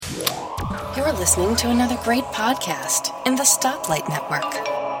You're listening to another great podcast in the Stoplight Network.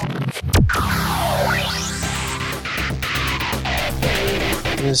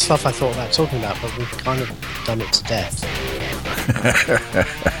 There's stuff I thought about talking about, but we've kind of done it to death.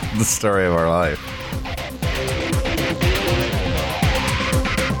 The story of our life.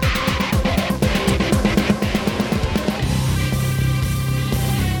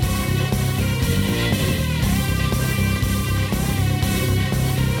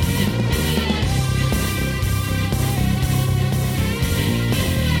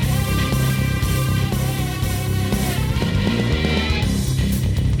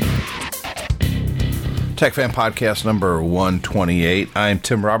 Tech Fan Podcast number 128. I'm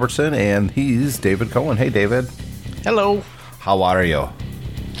Tim Robertson, and he's David Cohen. Hey, David. Hello. How are you?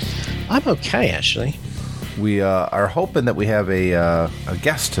 I'm okay, actually. We are hoping that we have a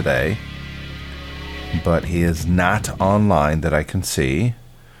guest today, but he is not online that I can see,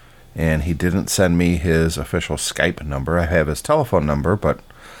 and he didn't send me his official Skype number. I have his telephone number, but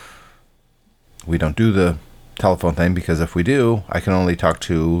we don't do the telephone thing because if we do, I can only talk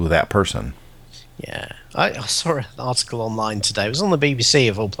to that person. Yeah. I saw an article online today. It was on the BBC,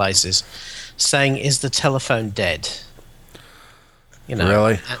 of all places, saying, "Is the telephone dead?" You know,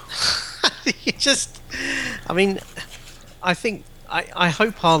 really? You just, I mean, I think, I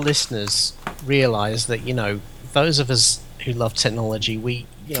hope our listeners realize that, you know, those of us who love technology,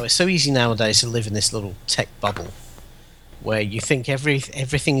 it's so easy nowadays to live in this little tech bubble where you think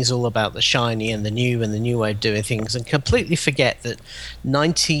everything is all about the shiny and the new way of doing things, and completely forget that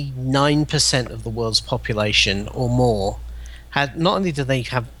 99% of the world's population or more not only do they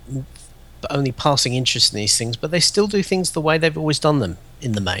have only passing interest in these things, but they still do things the way they've always done them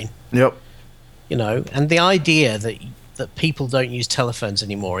in the main. Yep. You know, and the idea that people don't use telephones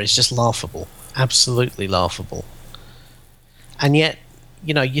anymore is just laughable, absolutely laughable. And yet,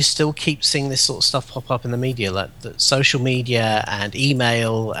 you know, you still keep seeing this sort of stuff pop up in the media, like that social media and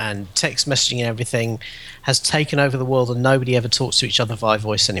email and text messaging and everything has taken over the world, and nobody ever talks to each other via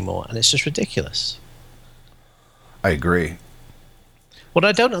voice anymore, and it's just ridiculous. I agree. What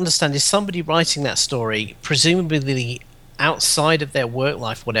I don't understand is somebody writing that story, presumably outside of their work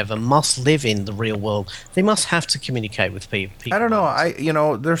life, whatever, must live in the real world. They must have to communicate with people. I don't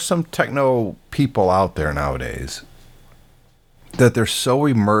know. There's some techno people out there nowadays that they're so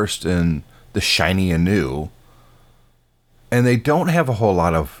immersed in the shiny and new, and they don't have a whole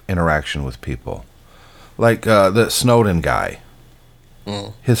lot of interaction with people. Like the Snowden guy.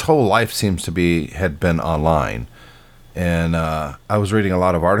 His whole life seems to had been online. And I was reading a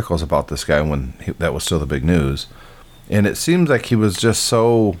lot of articles about this guy when that was still the big news. And it seems like he was just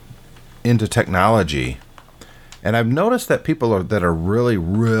so into technology. And I've noticed that people that are really,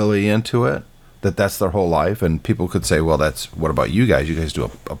 really into it, that's their whole life. And people could say, well, what about you guys? You guys do a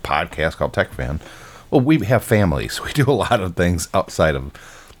podcast called Tech Fan. Well, we have families. We do a lot of things outside of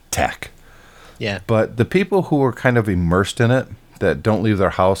tech. Yeah. But the people who are kind of immersed in it, that don't leave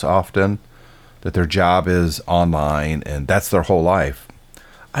their house often, that their job is online, and that's their whole life,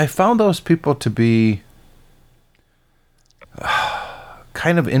 I found those people to be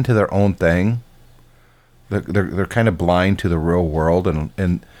kind of into their own thing. They're kind of blind to the real world,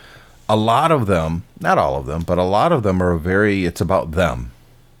 and a lot of them, not all of them, but a lot of them it's about them.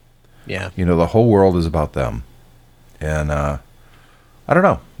 Yeah. You know, the whole world is about them. And I don't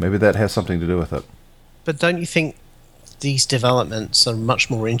know, maybe that has something to do with it. But don't you think these developments are much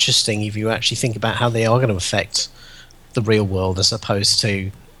more interesting if you actually think about how they are going to affect the real world as opposed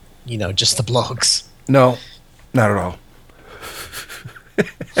to, you know, just the blogs? No, not at all.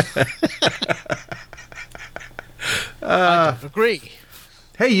 I don't agree.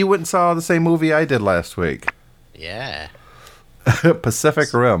 Hey, you went and saw the same movie I did last week. Yeah.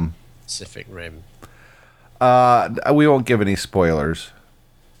 Pacific Rim. Pacific Rim. We won't give any spoilers,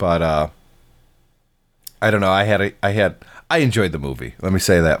 but I don't know. I enjoyed the movie. Let me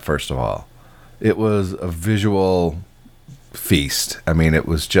say that first of all. It was a visual feast. I mean, it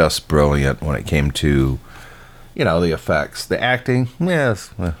was just brilliant when it came to, you know, the effects, the acting. Yes,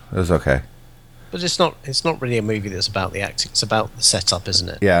 it was okay. But it's not really a movie that's about the acting. It's about the setup, isn't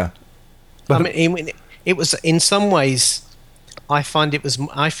it? Yeah. But I mean, it was, in some ways, I found it was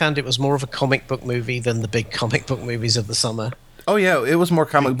more of a comic book movie than the big comic book movies of the summer. Oh yeah, it was more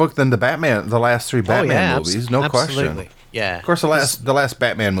comic book than the last three Batman movies, no absolutely. question. Yeah. Of course, the last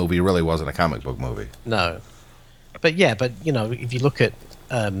Batman movie really wasn't a comic book movie. No. But you know, if you look at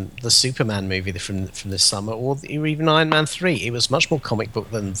the Superman movie from this summer, or even Iron Man 3, it was much more comic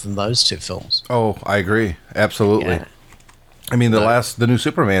book than those two films. Oh, I agree, absolutely. Yeah. I mean, the new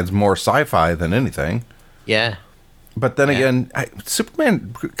Superman's more sci-fi than anything. Yeah. But then again,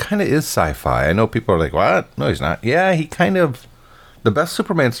 Superman kind of is sci-fi. I know people are like, what? No, he's not. Yeah, he kind of... The best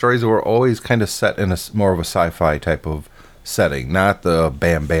Superman stories were always kind of set in more of a sci-fi type of setting, not the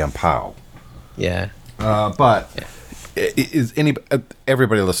bam, bam, pow. Yeah. But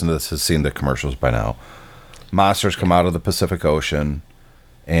everybody listening to this has seen the commercials by now. Monsters come out of the Pacific Ocean,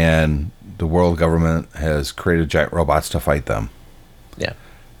 and the world government has created giant robots to fight them. Yeah.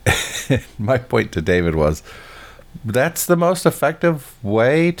 My point to David was, that's the most effective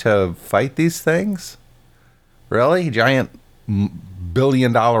way to fight these things? Really? Giant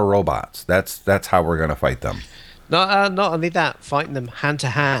billion-dollar robots. That's how we're going to fight them. Not only that, fighting them hand to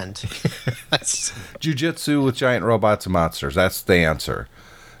hand. Jiu-jitsu with giant robots and monsters. That's the answer.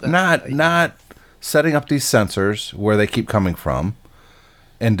 Not setting up these sensors where they keep coming from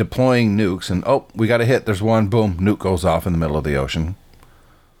and deploying nukes. And, we got a hit. There's one. Boom. Nuke goes off in the middle of the ocean.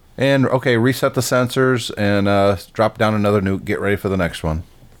 And, okay, reset the sensors and drop down another nuke. Get ready for the next one.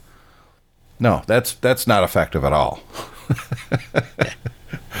 No, that's not effective at all.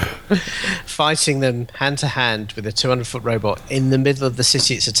 Fighting them hand to hand with a 200-foot robot in the middle of the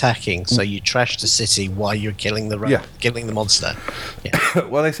city it's attacking, so you trash the city while you're killing the killing the monster. Yeah.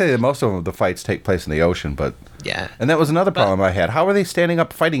 Well, they say that most of the fights take place in the ocean, but yeah, and that was another problem I had. How are they standing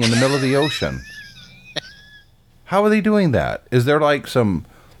up fighting in the middle of the ocean? How are they doing that? Is there like some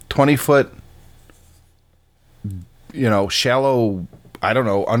 20-foot, shallow, I don't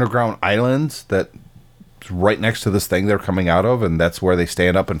know, underground islands that right next to this thing they're coming out of, and that's where they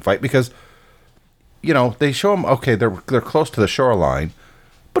stand up and fight? Because they show them, okay, they're close to the shoreline,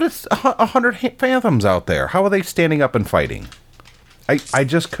 but it's 100 fathoms out there. How are they standing up and fighting? I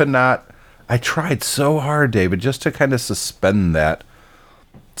just could not. I tried so hard, David, just to kind of suspend that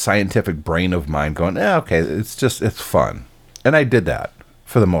scientific brain of mine, going, okay, it's fun, and I did that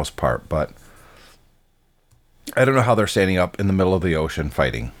for the most part, but I don't know how they're standing up in the middle of the ocean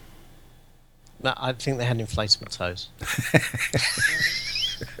fighting. No, I think they had inflatable toes.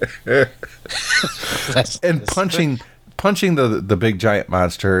 And punching the big giant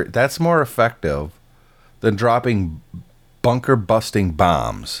monster, that's more effective than dropping bunker busting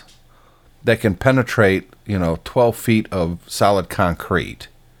bombs that can penetrate 12 feet of solid concrete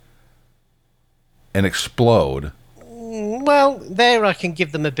and explode. Well, there I can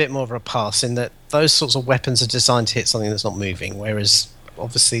give them a bit more of a pass in that those sorts of weapons are designed to hit something that's not moving, whereas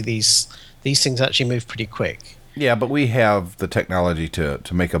obviously these things actually move pretty quick. Yeah, but we have the technology to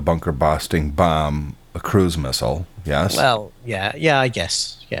make a bunker busting bomb a cruise missile. Yes. Well, yeah, I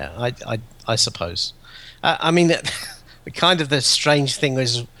guess. Yeah, I suppose. I mean, the kind of the strange thing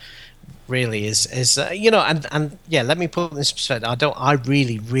is really is and let me put this in perspective. I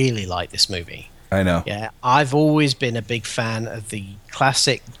really, really like this movie. I know. Yeah, I've always been a big fan of the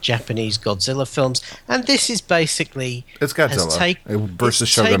classic Japanese Godzilla films, and this is basically it's Godzilla versus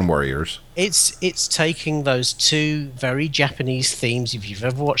Shogun Warriors. It's taking those two very Japanese themes. If you've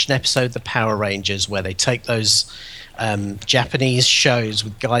ever watched an episode of the Power Rangers where they take those Japanese shows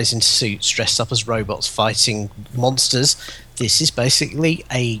with guys in suits dressed up as robots fighting monsters, this is basically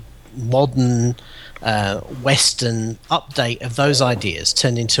a modern Western update of those ideas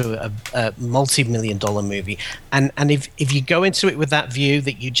turned into a multi-million-dollar movie. And if you go into it with that view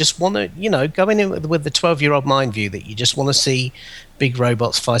that you just want to, go in with the 12-year-old mind view that you just want to see big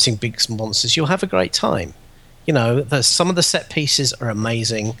robots fighting big monsters, you'll have a great time. Some of the set pieces are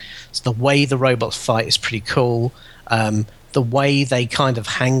amazing. So the way the robots fight is pretty cool. The way they kind of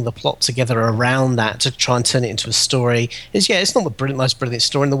hang the plot together around that to try and turn it into a story is, it's not the most brilliant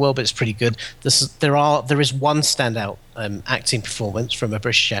story in the world, but it's pretty good. There is one standout acting performance from a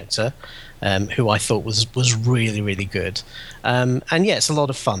British actor who I thought was really, really good. And it's a lot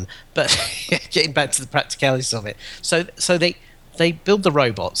of fun. But getting back to the practicalities of it, so they build the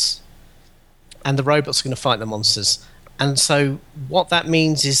robots, and the robots are going to fight the monsters. And so what that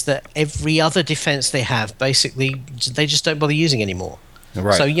means is that every other defense they have, basically, they just don't bother using anymore.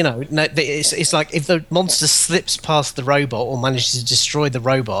 Right. So, it's like if the monster slips past the robot or manages to destroy the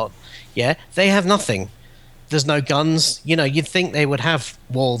robot, they have nothing. There's no guns. You'd think they would have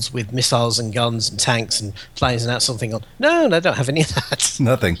walls with missiles and guns and tanks and planes and that sort of thing on. No, they don't have any of that.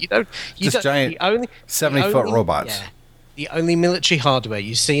 Nothing. Just giant 70-foot robots. Yeah. The only military hardware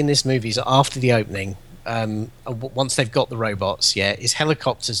you see in this movie is after the opening. Once they've got the robots, is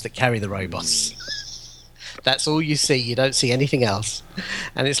helicopters that carry the robots. That's all you see. You don't see anything else.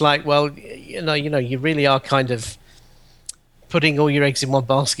 And it's like, well, you really are kind of putting all your eggs in one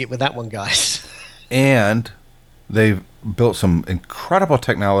basket with that one, guys. And they've built some incredible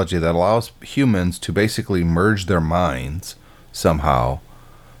technology that allows humans to basically merge their minds somehow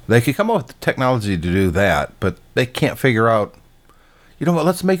They could come up with the technology to do that, but they can't figure out, you know what,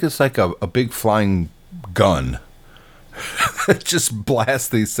 let's make this like a big flying gun. Just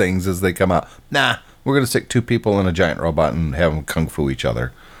blast these things as they come out. Nah, we're going to stick two people in a giant robot and have them kung fu each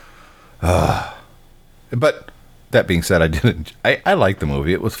other. But that being said, I liked the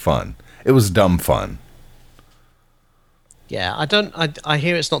movie. It was fun. It was dumb fun. Yeah, I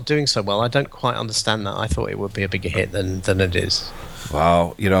hear it's not doing so well. I don't quite understand that. I thought it would be a bigger hit than it is.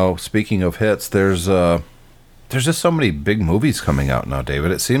 Wow, speaking of hits, there's just so many big movies coming out now,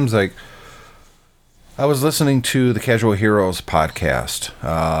 David. It seems like I was listening to the Casual Heroes podcast.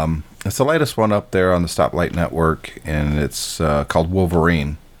 It's the latest one up there on the Stoplight Network, and it's called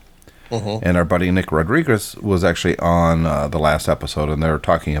Wolverine. Mm-hmm. And our buddy Nick Rodriguez was actually on the last episode, and they were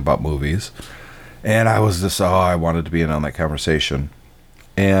talking about movies. And I was just, I wanted to be in on that conversation.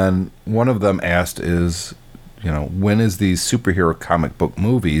 And one of them asked is, when is these superhero comic book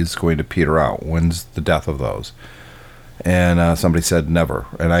movies going to peter out? When's the death of those? And somebody said never.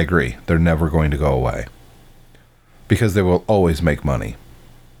 And I agree. They're never going to go away. Because they will always make money.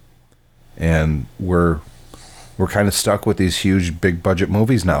 And we're kind of stuck with these huge, big budget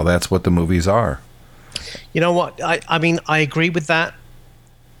movies now. That's what the movies are. You know what? I mean, I agree with that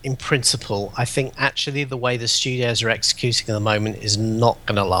in principle. I think actually the way the studios are executing at the moment is not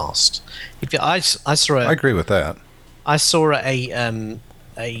going to last. I agree with that. I saw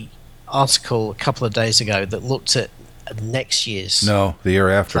a article a couple of days ago that looked at next year's. No, the year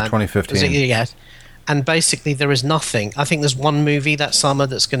after, 2015. Yeah. And basically there is nothing. I think there's one movie that summer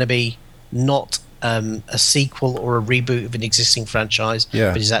that's going to be not a sequel or a reboot of an existing franchise,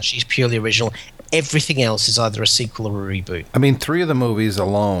 but is actually purely original. Everything else is either a sequel or a reboot. I mean, 3 of the movies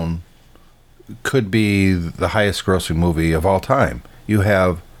alone could be the highest grossing movie of all time. You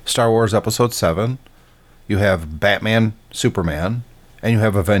have Star Wars Episode 7, you have Batman, Superman, and you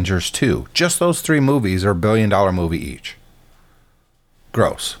have Avengers 2. Just those 3 movies are $1 billion movie each.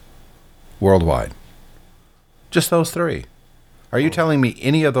 Gross. Worldwide. Just those 3. Are you telling me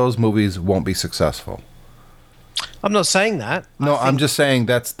any of those movies won't be successful? I'm not saying that. No, I'm just saying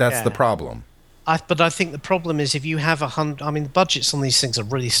that's the problem. But I think the problem is if you have the budgets on these things are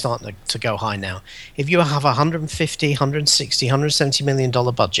really starting to go high now. If you have a $150, $160, $170 million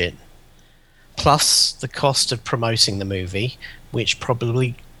budget, plus the cost of promoting the movie, which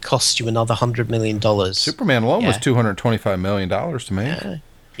probably costs you another $100 million. Superman alone was $225 million to me.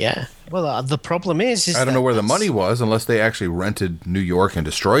 Yeah. Well, the problem is I don't know where the money was unless they actually rented New York and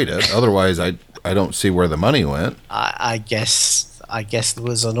destroyed it. Otherwise, I don't see where the money went. I guess there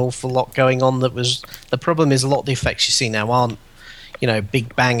was an awful lot going on. The problem is a lot of the effects you see now aren't,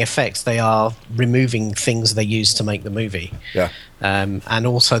 big bang effects. They are removing things they used to make the movie. Yeah. And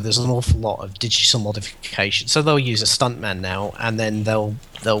also there's an awful lot of digital modification. So they'll use a stuntman now, and then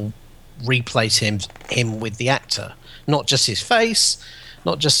they'll replace him with the actor, not just his face.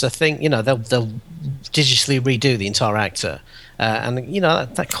 Not just a thing, they'll digitally redo the entire actor. And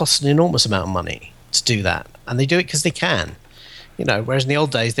that costs an enormous amount of money to do that. And they do it because they can. Whereas in the old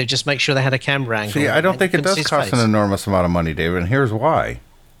days, they just make sure they had a camera angle. See, I don't think it does cost an enormous amount of money, David, and here's why.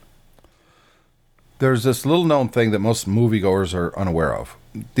 There's this little known thing that most moviegoers are unaware of.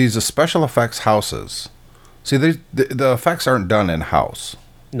 These are special effects houses. See, the effects aren't done in-house.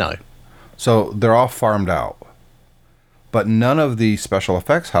 No. So they're all farmed out. But none of the special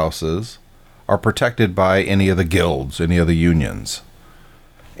effects houses are protected by any of the guilds, any of the unions.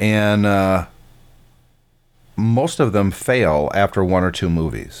 And most of them fail after 1 or 2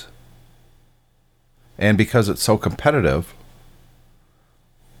 movies. And because it's so competitive,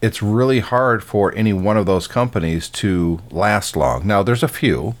 it's really hard for any one of those companies to last long. Now, there's a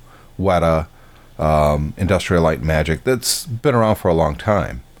few, Weta, Industrial Light and Magic, that's been around for a long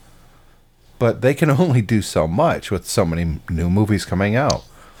time. But they can only do so much with so many new movies coming out.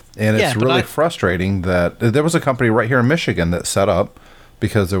 And it's really frustrating that there was a company right here in Michigan that set up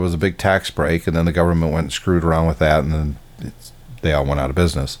because there was a big tax break, and then the government went and screwed around with that, and then they all went out of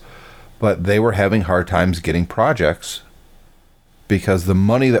business. But they were having hard times getting projects because the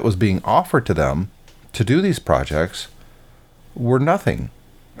money that was being offered to them to do these projects were nothing.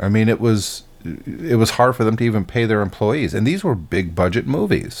 I mean, it was hard for them to even pay their employees. And these were big budget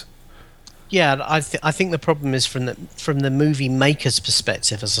movies. Yeah, I think the problem is from the movie maker's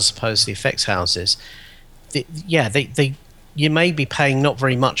perspective, as opposed to the effects houses. You may be paying not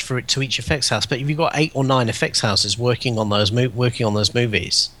very much for it to each effects house, but if you've got 8 or 9 effects houses working on those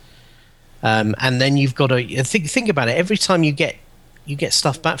movies, and then you've got to think about it. Every time you get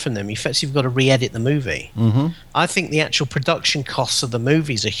stuff back from them, you've got to re-edit the movie. Mm-hmm. I think the actual production costs of the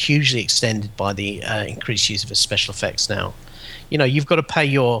movies are hugely extended by the increased use of special effects now. you've got to pay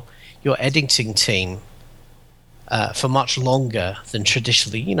your editing team for much longer than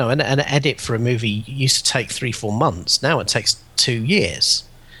traditionally. An edit for a movie used to take 3-4 months. Now it takes 2 years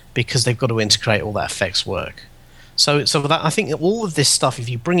because they've got to integrate all that effects work. So that, I think all of this stuff, if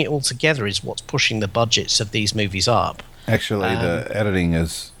you bring it all together, is what's pushing the budgets of these movies up. Actually, the editing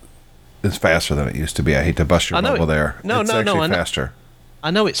is faster than it used to be. I hate to bust your bubble there. It's actually faster.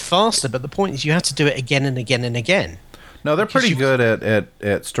 I know it's faster, but the point is you have to do it again and again and again. No, they're pretty good at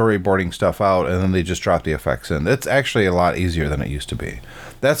storyboarding stuff out, and then they just drop the effects in. It's actually a lot easier than it used to be.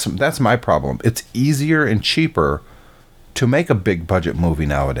 That's my problem. It's easier and cheaper to make a big budget movie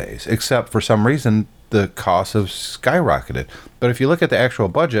nowadays, except for some reason the costs have skyrocketed. But if you look at the actual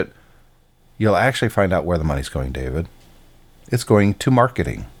budget, you'll actually find out where the money's going, David. It's going to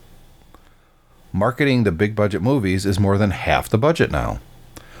marketing. Marketing the big budget movies is more than half the budget now.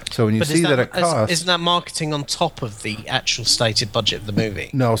 So when you see that it costs... Isn't that marketing on top of the actual stated budget of the movie?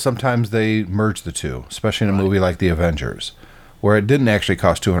 No, sometimes they merge the two, especially in a movie like The Avengers, where it didn't actually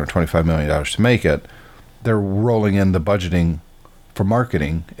cost $225 million to make it. They're rolling in the budgeting for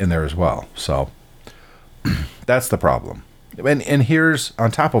marketing in there as well. So that's the problem. And here's,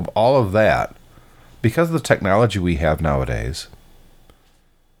 on top of all of that, because of the technology we have nowadays,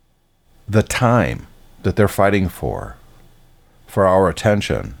 the time that they're fighting for our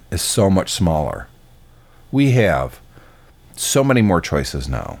attention is so much smaller. We have so many more choices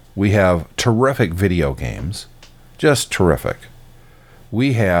now. We have terrific video games, just terrific.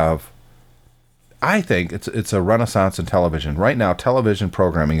 We have, I think it's a renaissance in television. Right now, television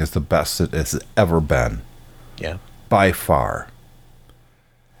programming is the best it has ever been. Yeah. By far.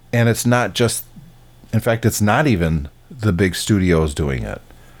 And it's not just, in fact, it's not even the big studios doing it.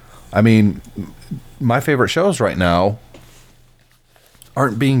 I mean, my favorite shows right now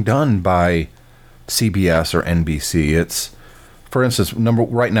aren't being done by CBS or NBC. It's, for instance,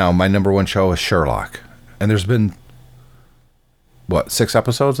 right now, my number one show is Sherlock. And there's been, 6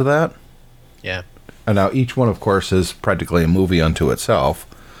 episodes of that? Yeah. And now each one, of course, is practically a movie unto itself.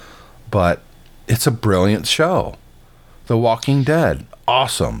 But it's a brilliant show. The Walking Dead,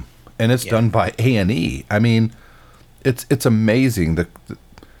 awesome. And it's done by A&E. I mean, it's amazing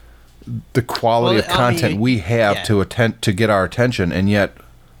the quality of content we have to get our attention, and yet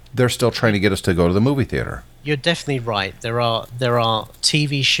they're still trying to get us to go to the movie theater. You're definitely right. There are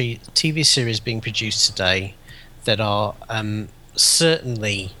TV series being produced today that are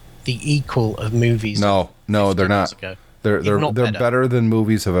certainly the equal of movies. No, they're not. Ago. They're better than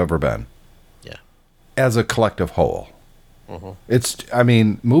movies have ever been. Yeah. As a collective whole.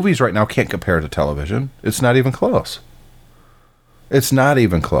 Mm-hmm. Movies right now can't compare to television. It's not even close. It's not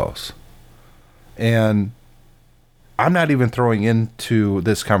even close. And I'm not even throwing into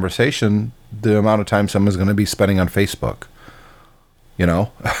this conversation the amount of time someone's going to be spending on Facebook.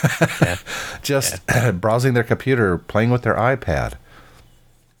 Browsing their computer, playing with their iPad.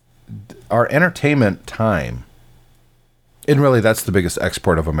 Our entertainment time, and really that's the biggest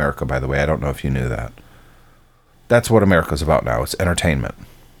export of America, by the way. I don't know if you knew that. That's what America's about now. It's entertainment.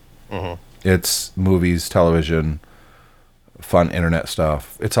 Mm-hmm. It's movies, television, fun internet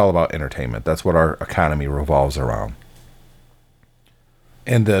stuff. It's all about entertainment. That's what our economy revolves around.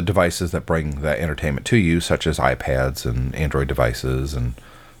 And the devices that bring that entertainment to you, such as iPads and Android devices and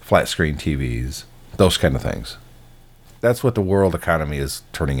flat screen TVs, those kind of things. That's what the world economy is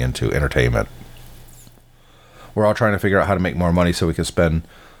turning into, entertainment. We're all trying to figure out how to make more money so we can spend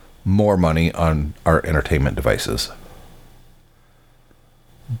more money on our entertainment devices.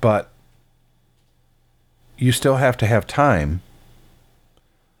 But you still have to have time,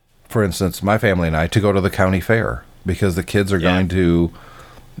 for instance, my family and I, to go to the county fair because the kids are going to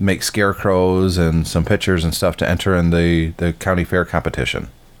make scarecrows and some pictures and stuff to enter in the county fair competition.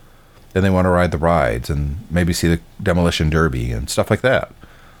 And they want to ride the rides and maybe see the demolition derby and stuff like that.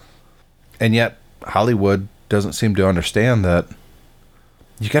 And yet Hollywood doesn't seem to understand that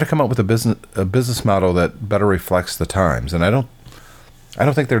you got to come up with a business model that better reflects the times. And I don't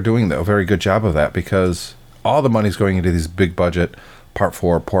think they're doing a very good job of that, because all the money's going into these big budget Part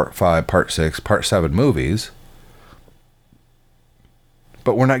 4, Part 5, Part 6, Part 7 movies.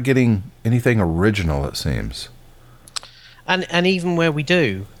 But we're not getting anything original, it seems. And even where we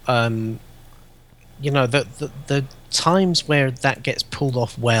do, the times where that gets pulled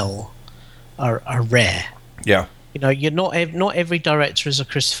off well are rare. Yeah. You're not every director is a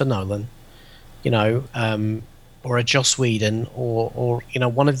Christopher Nolan, or a Joss Whedon, or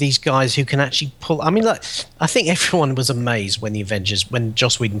one of these guys who can actually pull. I think everyone was amazed when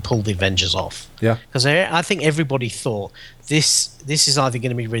Joss Whedon pulled the Avengers off. Yeah. Because I think everybody thought this is either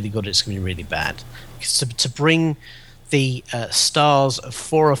going to be really good or it's going to be really bad. Because to bring the stars of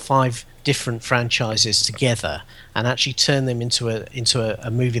 4 or 5 different franchises together and actually turn them into a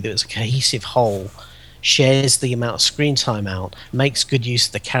movie that is a cohesive whole, shares the amount of screen time out, makes good use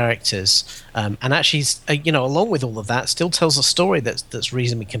of the characters, and actually, along with all of that, still tells a story that's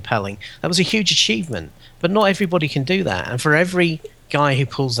reasonably compelling. That was a huge achievement, but not everybody can do that. And for every guy who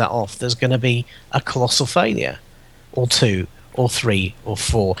pulls that off, there's going to be a colossal failure, or 2, or 3, or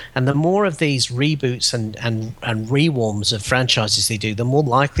 4. And the more of these reboots and rewarms of franchises they do, the more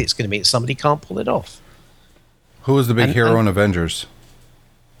likely it's going to be that somebody can't pull it off. Who was the big hero in Avengers?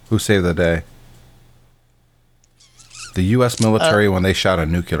 Who saved the day? The U.S. military when they shot a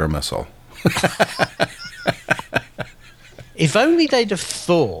nuclear missile. If only they'd have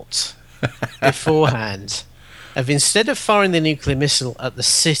thought beforehand of, instead of firing the nuclear missile at the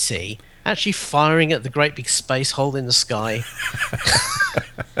city, actually firing at the great big space hole in the sky.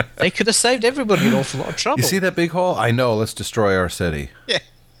 They could have saved everybody an awful lot of trouble. You see that big hole? I know. Let's destroy our city. Yeah.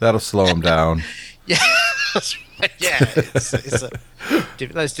 That'll slow them down. Yeah. That's right. Yeah.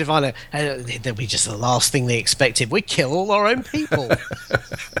 Those divine. That'll be just the last thing they expected. We kill all our own people.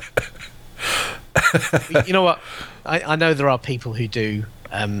 You know what? I know there are people who do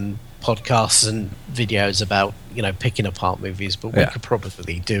podcasts and videos about picking apart movies, but we could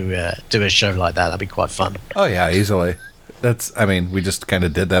probably do a show like that. That'd be quite fun. Oh yeah, easily. We just kind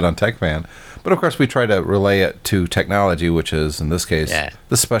of did that on TechFan, but of course we try to relay it to technology, which is in this case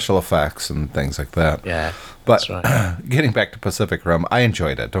the special effects and things like that. Yeah, but that's right. Getting back to Pacific Rim, I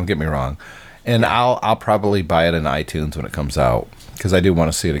enjoyed it. Don't get me wrong, and I'll probably buy it in iTunes when it comes out because I do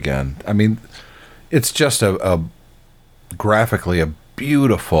want to see it again. I mean, it's just a graphically a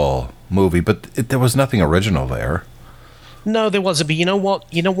beautiful movie, but there was nothing original there. No, there wasn't. But you know what?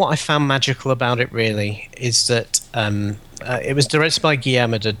 I found magical about it really is that it was directed by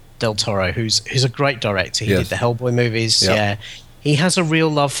Guillermo del Toro, who's a great director. He did the Hellboy movies. Yep. Yeah, he has a real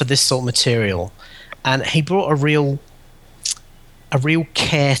love for this sort of material, and he brought a real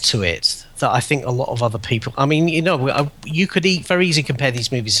care to it that I think a lot of other people. I mean, you could very easily compare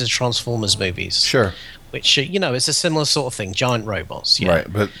these movies to Transformers movies. Sure. Which it's a similar sort of thing, giant robots. Yeah.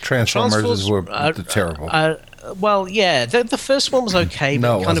 Right, but Transformers were terrible. Well, yeah, the first one was okay,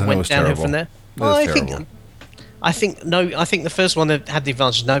 but it kind of went downhill from there. Well, I think the first one had the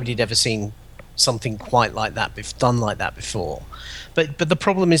advantage nobody had ever seen something quite like that done like that before. But the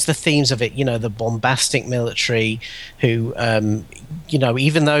problem is the themes of it. The bombastic military who,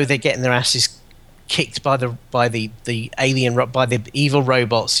 even though they're getting their asses kicked by the evil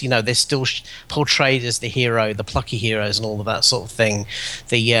robots, they're still portrayed as the hero, the plucky heroes, and all of that sort of thing.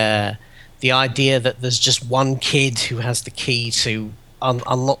 The idea that there's just one kid who has the key to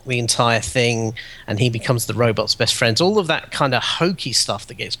unlock the entire thing, and he becomes the robot's best friends. All of that kind of hokey stuff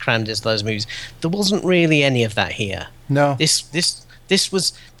that gets crammed into those movies. There wasn't really any of that here. No. This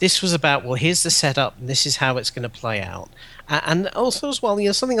was about, well, here's the setup, and this is how it's going to play out. And also as well,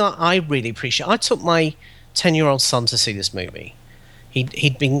 something I really appreciate. I took my 10-year-old son to see this movie.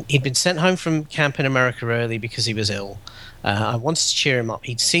 He'd been sent home from camp in America early because he was ill. I wanted to cheer him up.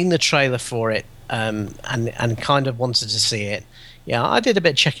 He'd seen the trailer for it and kind of wanted to see it. Yeah, I did a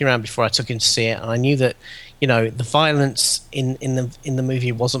bit of checking around before I took him to see it, and I knew that the violence in the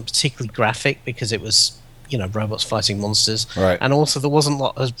movie wasn't particularly graphic because it was robots fighting monsters, right? And also there wasn't a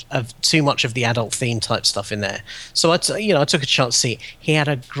lot of too much of the adult theme type stuff in there. So I took a chance to see it. He had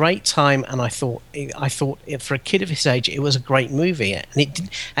a great time, and I thought for a kid of his age, it was a great movie,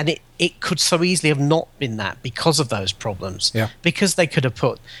 and it could so easily have not been that because of those problems. Yeah. Because they could have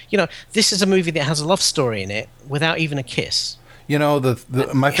put, this is a movie that has a love story in it without even a kiss.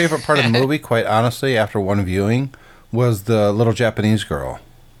 My favorite part of the movie, quite honestly, after one viewing, was the little Japanese girl.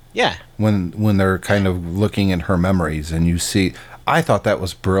 Yeah. When they're kind of looking at her memories, and you see, I thought that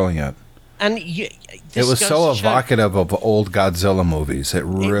was brilliant. And it was so evocative of old Godzilla movies. It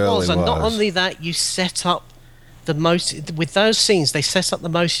really was. And not only that, you set up with those scenes, they set up the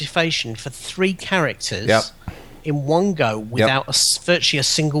motivation for 3 characters in one go without virtually a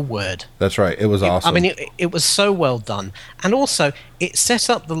single word. That's right. It was awesome. I mean, it was so well done. And also, it set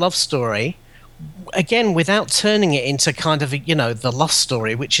up the love story, again, without turning it into kind of, the love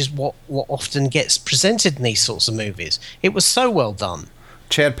story, which is what often gets presented in these sorts of movies. It was so well done.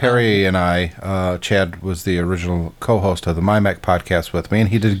 Chad Perry and I, Chad was the original co-host of the MyMac podcast with me, and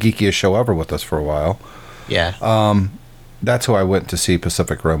he did the geekiest show ever with us for a while. Yeah. That's who I went to see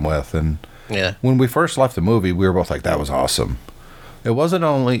Pacific Rim with, and when we first left the movie, we were both like, that was awesome. It wasn't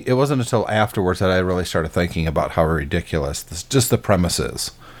until afterwards that I really started thinking about how ridiculous just the premise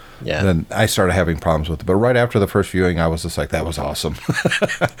is. Yeah. Then I started having problems with it. But right after the first viewing, I was just like, that was awesome.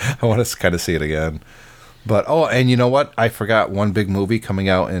 I want to kind of see it again. But, oh, and you know what? I forgot one big movie coming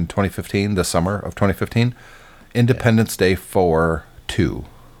out in 2015, the summer of 2015. Independence Day 4-2.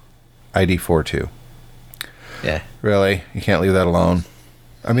 ID 4-2. Yeah. Really? You can't leave that alone?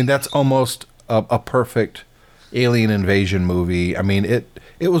 I mean, that's almost a perfect alien invasion movie. I mean, it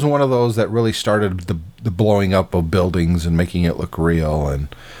was one of those that really started the blowing up of buildings and making it look real. And,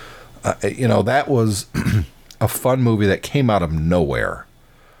 that was a fun movie that came out of nowhere.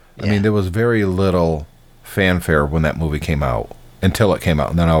 Yeah. I mean, there was very little fanfare when that movie came out until it came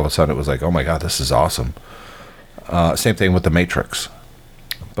out. And then all of a sudden it was like, oh my God, this is awesome. Same thing with The Matrix.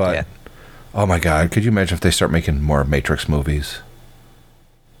 But, oh my God, could you imagine if they start making more Matrix movies?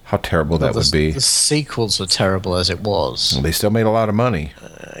 How terrible that would be. The sequels were terrible as it was. Well, they still made a lot of money.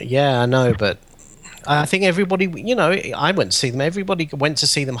 Yeah, I know, but I think everybody, I went to see them. Everybody went to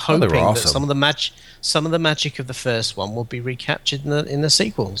see them hoping that some of the magic of the first one would be recaptured in the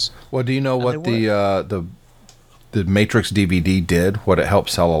sequels. Well, do you know what the Matrix DVD did? What it helped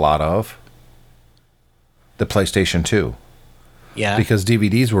sell a lot of? The PlayStation 2. Yeah. Because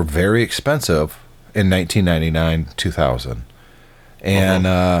DVDs were very expensive in 1999, 2000. And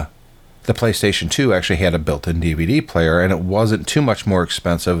the PlayStation 2 actually had a built-in DVD player, and it wasn't too much more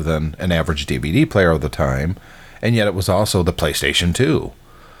expensive than an average DVD player of the time, and yet it was also the PlayStation 2.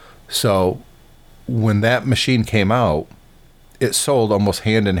 So when that machine came out, it sold almost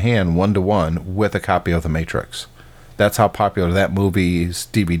hand-in-hand, one-to-one, with a copy of The Matrix. That's how popular that movie's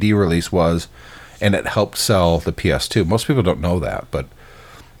DVD release was, and it helped sell the PS2. Most people don't know that, but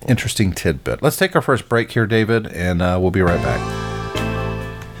interesting tidbit. Let's take our first break here, David, and we'll be right back.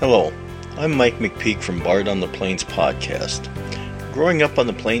 Hello, I'm Mike McPeak from Bard on the Plains podcast. Growing up on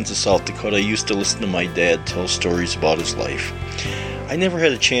the plains of South Dakota, I used to listen to my dad tell stories about his life. I never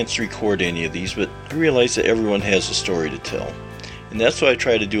had a chance to record any of these, but I realized that everyone has a story to tell. And that's what I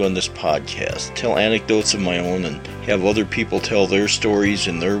try to do on this podcast, tell anecdotes of my own and have other people tell their stories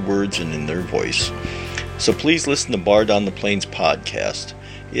in their words and in their voice. So please listen to Bard on the Plains podcast.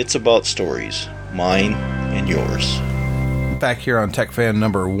 It's about stories, mine and yours. Back here on Tech Fan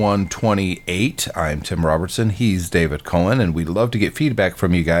number 128. I'm Tim Robertson. He's David Cohen, and we'd love to get feedback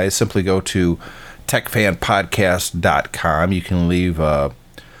from you guys. Simply go to techfanpodcast.com. You can leave a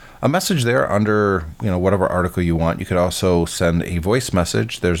message there under whatever article you want. You could also send a voice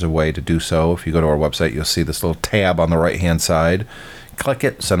message. There's a way to do so. If you go to our website, you'll see this little tab on the right-hand side. Click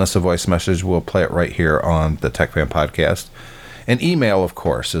it, send us a voice message. We'll play it right here on the Tech Fan Podcast. An email, of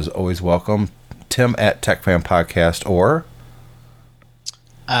course, is always welcome. Tim at techfanpodcast or...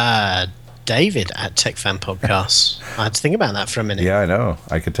 David at Tech Fan Podcasts. I had to think about that for a minute. Yeah, I know.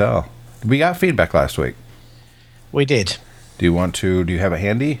 I could tell. We got feedback last week. We did. Do you have it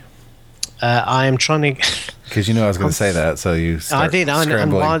handy? I am trying to... Because I was going to say that, so you start I did.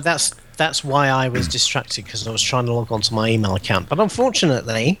 scrambling. And that's why I was distracted, because I was trying to log onto my email account. But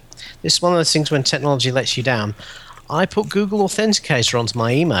unfortunately, this is one of those things when technology lets you down. I put Google Authenticator onto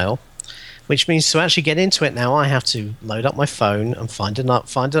my email, which means to actually get into it now, I have to load up my phone and find an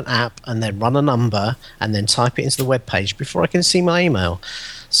app and then run a number and then type it into the web page before I can see my email.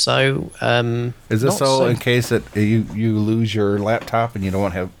 So, is this so in case that you lose your laptop and you don't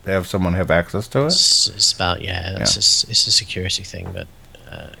want to have someone have access to it? It's about it's a security thing, but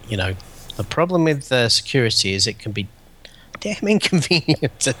the problem with security is it can be damn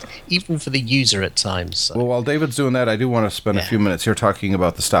inconvenient, even for the user at times. So. Well, while David's doing that, I do want to spend a few minutes here talking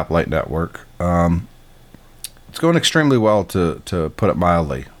about the Stoplight Network. It's going extremely well, to put it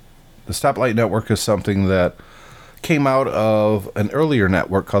mildly. The Stoplight Network is something that came out of an earlier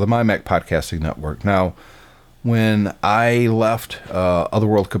network called the MyMac Podcasting Network. Now, when I left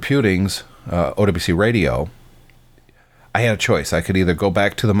Otherworld Computing's OWC Radio, I had a choice. I could either go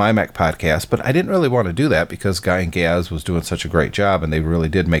back to the MyMac podcast, but I didn't really want to do that because Guy and Gaz was doing such a great job, and they really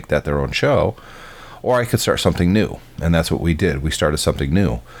did make that their own show. Or I could start something new, and that's what we did. We started something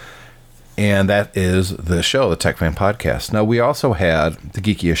new, and that is the show, the Tech Fan Podcast. Now, we also had the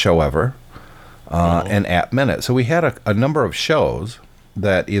Geekiest Show Ever and App Minute. So we had a number of shows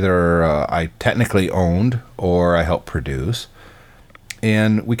that either I technically owned or I helped produce.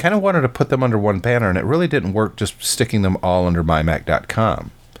 And we kind of wanted to put them under one banner, and it really didn't work just sticking them all under mymac.com.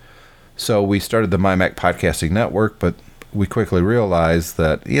 So we started the MyMac Podcasting Network, but we quickly realized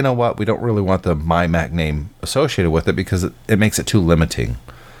that, we don't really want the MyMac name associated with it because it makes it too limiting.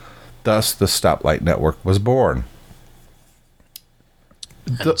 Thus, the Stoplight Network was born.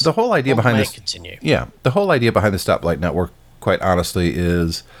 The whole idea behind this... Continue. Yeah, the whole idea behind the Stoplight Network, quite honestly,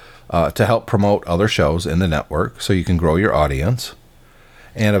 is to help promote other shows in the network so you can grow your audience.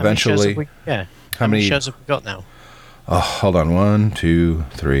 And eventually... How many shows have we got now? Oh, hold on. 1, 2,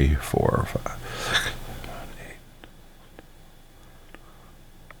 3, 4, 5.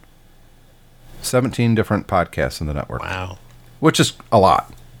 17 different podcasts in the network. Wow. Which is a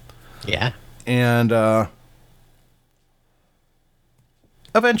lot. Yeah. And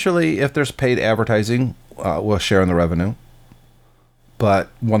eventually, if there's paid advertising, we'll share in the revenue. But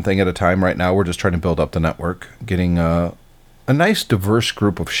one thing at a time right now, we're just trying to build up the network, getting a nice diverse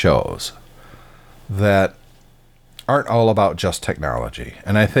group of shows that aren't all about just technology.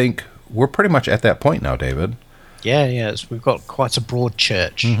 And I think we're pretty much at that point now, David. Yeah. We've got quite a broad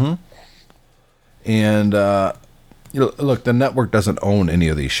church. Mm-hmm. And look, the network doesn't own any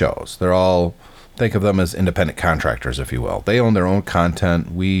of these shows. They're all, think of them as independent contractors, if you will. They own their own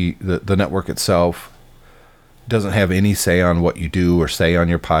content. The network itself doesn't have any say on what you do or say on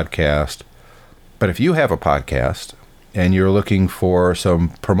your podcast. But if you have a podcast and you're looking for some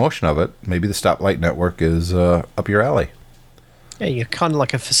promotion of it, maybe the Stoplight Network is up your alley. Yeah, you're kind of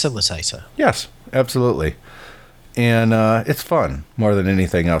like a facilitator. Yes, absolutely. And it's fun more than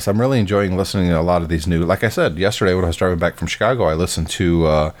anything else. I'm really enjoying listening to a lot of these new, like I said, yesterday when I was driving back from Chicago, I listened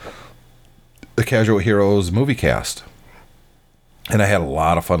to the Casual Heroes movie cast. And I had a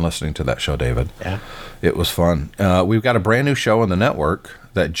lot of fun listening to that show, David. Yeah. It was fun. We've got a brand new show on the network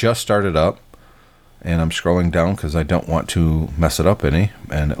that just started up. And I'm scrolling down because I don't want to mess it up any.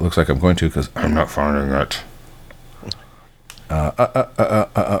 And it looks like I'm going to because I'm not finding it.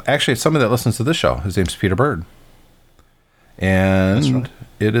 Actually, it's somebody that listens to this show. His name's Peter Bird. And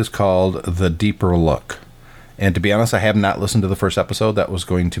It is called The Deeper Look. And to be honest, I have not listened to the first episode. That was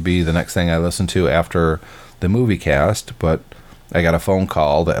going to be the next thing I listened to after the movie cast. But I got a phone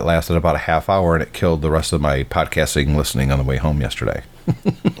call that lasted about a half hour, and it killed the rest of my podcasting listening on the way home yesterday.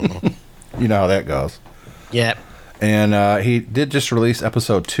 You know how that goes. Yeah. And he did just release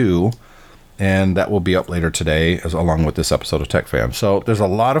episode 2, and that will be up later today, along with this episode of Tech Fam. So there's a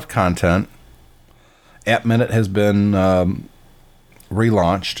lot of content. App Minute has been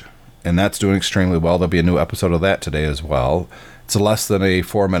relaunched, and that's doing extremely well. There'll be a new episode of that today as well. It's less than a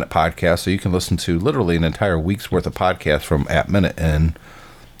 4-minute podcast, so you can listen to literally an entire week's worth of podcast from App Minute in,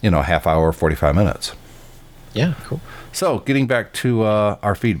 a half hour, 45 minutes. Yeah, cool. So, getting back to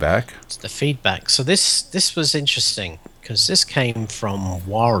our feedback. It's the feedback. So this was interesting because this came from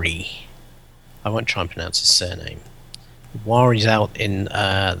Wari. I won't try and pronounce his surname. Wari's out in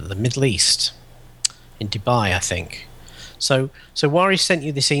the Middle East, in Dubai, I think. So Wari sent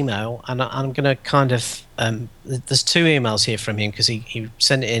you this email, and I'm going to kind of... there's 2 emails here from him because he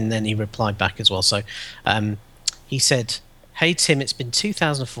sent it in, then he replied back as well. So he said, "Hey Tim, it's been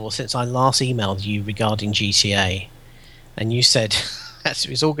 2004 since I last emailed you regarding GTA. And you said, it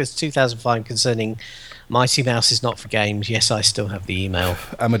was August 2005 concerning Mighty Mouse is not for games. Yes, I still have the email."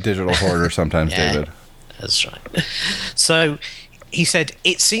 I'm a digital hoarder sometimes, Yeah, David. That's right. So he said,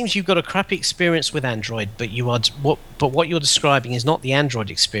 "It seems you've got a crappy experience with Android, but what you're describing is not the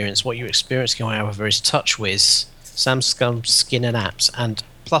Android experience. What you're experiencing, however, is TouchWiz, Samsung Skin and apps, and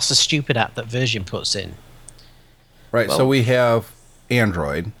plus a stupid app that Virgin puts in." Right, Well- so we have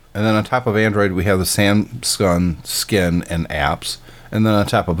Android, and then on top of Android, we have the Samsung Skin and apps, and then on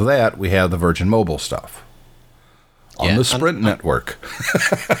top of that, we have the Virgin Mobile stuff on Yeah, the Sprint network.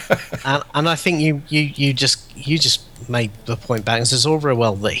 And I think you just made the point back. It's all very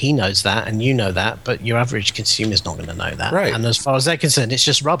well that he knows that and you know that, but your average consumer's not going to know that. Right. And as far as they're concerned, it's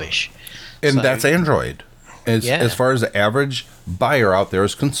just rubbish. And So- that's Android. As far as the average buyer out there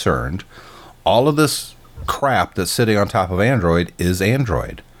is concerned, all of this crap that's sitting on top of Android is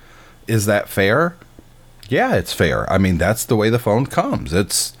Android. Is that fair? Yeah, it's fair. I mean, that's the way the phone comes.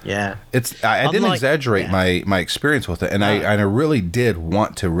 Yeah. I didn't Unlike- exaggerate yeah. my experience with it, and I really did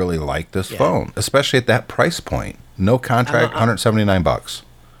want to really like this phone, especially at that price point. No contract, $179.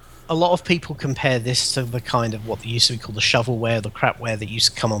 A lot of people compare this to the kind of what used to be called the shovelware, the crapware that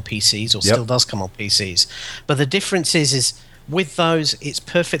used to come on PCs, or still does come on PCs. But the difference is with those, it's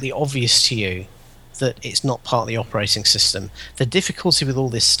perfectly obvious to you that it's not part of the operating system. The difficulty with all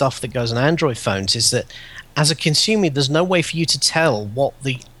this stuff that goes on Android phones is that as a consumer, there's no way for you to tell what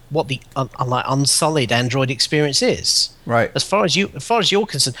the unsullied Android experience is. Right. As far as you're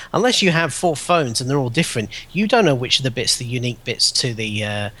concerned, unless you have 4 phones and they're all different, you don't know which of the bits, the unique bits to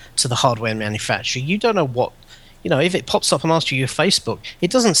the hardware manufacturer. You don't know what, if it pops up and asks you your Facebook,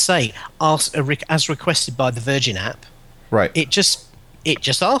 it doesn't say as requested by the Virgin app. Right. It just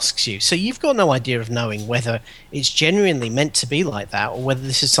asks you. So you've got no idea of knowing whether it's genuinely meant to be like that, or whether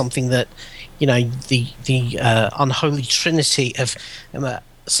this is something that, the unholy trinity of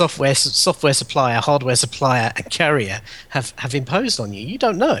software supplier, hardware supplier, and carrier have imposed on you. You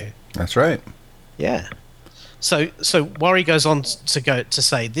don't know. That's right. Yeah. So Worry goes on to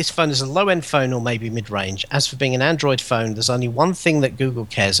say this phone is a low-end phone or maybe mid-range. As for being an Android phone, there's only one thing that Google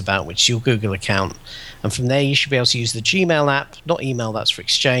cares about, which is your Google account. And from there, you should be able to use the Gmail app, not email. That's for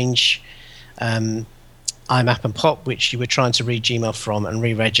Exchange, IMAP and Pop, which you were trying to read Gmail from and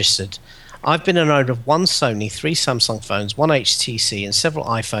re-registered. I've been an owner of one Sony, 3 Samsung phones, 1 HTC, and several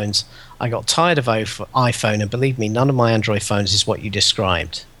iPhones. I got tired of iPhone, and believe me, none of my Android phones is what you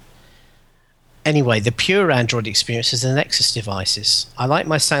described. Anyway, the pure Android experience is the Nexus devices. I like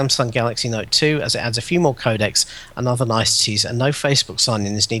my Samsung Galaxy Note 2 as it adds a few more codecs and other niceties, and no Facebook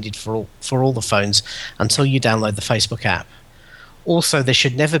sign-in is needed for all the phones until you download the Facebook app. Also, there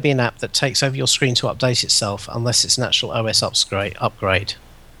should never be an app that takes over your screen to update itself unless it's an actual OS upgrade.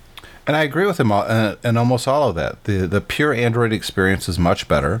 And I agree with him in almost all of that. The pure Android experience is much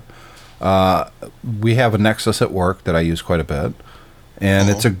better. We have a Nexus at work that I use quite a bit.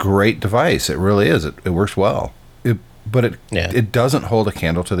 And it's a great device. It really is. It works well. But it doesn't hold a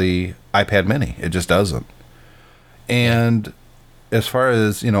candle to the iPad mini. It just doesn't. And as far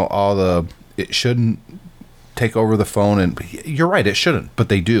as, it shouldn't take over the phone. And you're right, it shouldn't. But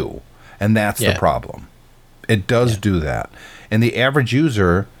they do. And that's the problem. It does do that. And the average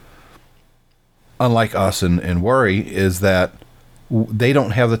user, unlike us and Worry, is that they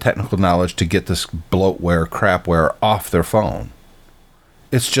don't have the technical knowledge to get this bloatware, crapware off their phone.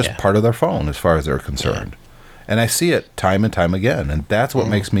 It's just part of their phone as far as they're concerned. And I see it time and time again. And that's what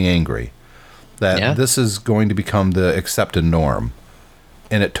makes me angry. That this is going to become the accepted norm.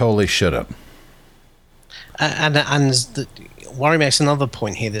 And it totally shouldn't. Worry makes another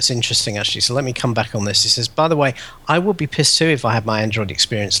point here that's interesting, actually. So let me come back on this. He says, by the way, I would be pissed too if I had my Android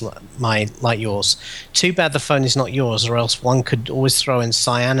experience like yours. Too bad the phone is not yours, or else one could always throw in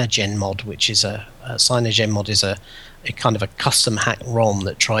CyanogenMod, which is CyanogenMod is a kind of a custom hack ROM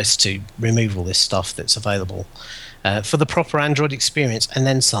that tries to remove all this stuff that's available for the proper Android experience, and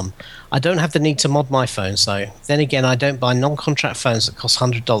then some. I don't have the need to mod my phone, so then again, I don't buy non-contract phones that cost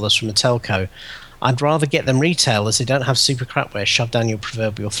 $100 from a telco. I'd rather get them retail, as they don't have super crapware shoved down your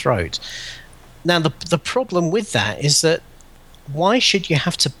proverbial throat. Now, the problem with that is that why should you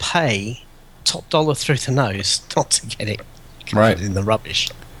have to pay top dollar through the nose not to get it covered in the rubbish?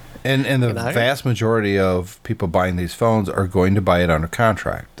 And the vast majority of people buying these phones are going to buy it under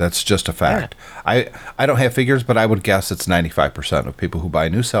contract. That's just a fact. I don't have figures, but I would guess it's 95% of people who buy a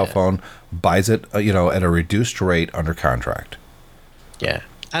new cell phone buys it, at a reduced rate under contract. Yeah.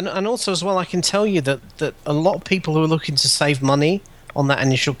 And also as well, I can tell you that a lot of people who are looking to save money on that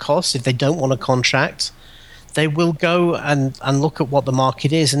initial cost, if they don't want a contract, they will go and look at what the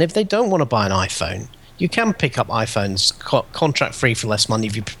market is. And if they don't want to buy an iPhone, you can pick up iPhones contract-free for less money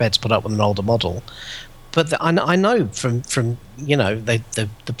if you're prepared to put up with an older model. But I know from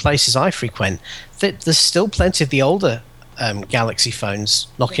the places I frequent that there's still plenty of the older Galaxy phones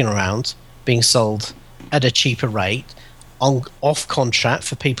knocking around, being sold at a cheaper rate, off contract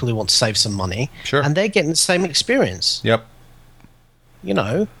for people who want to save some money. Sure. And they're getting the same experience. Yep.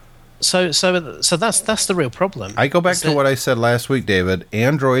 So that's the real problem. I go back to what I said last week, David.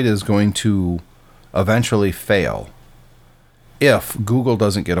 Android is going to eventually fail if Google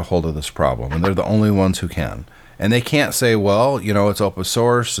doesn't get a hold of this problem, and they're the only ones who can. And they can't say, well, it's open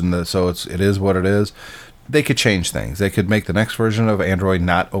source, and so it is what it is. They could change things. They could make the next version of Android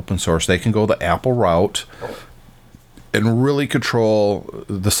not open source. They can go the Apple route and really control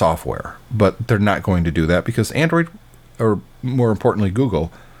the software, but they're not going to do that because Android, or more importantly Google,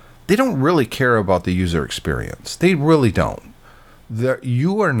 they don't really care about the user experience. They really don't.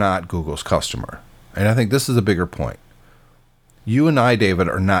 You are not Google's customer. And I think this is a bigger point. You and I, David,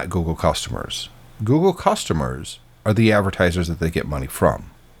 are not Google customers. Google customers are the advertisers that they get money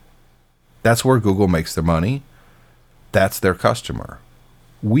from. That's where Google makes their money. That's their customer.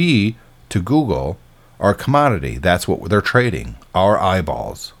 We, to Google, are a commodity. That's what they're trading. Our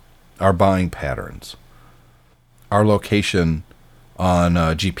eyeballs, our buying patterns, our location on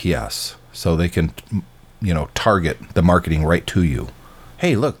GPS, so they can, target the marketing right to you.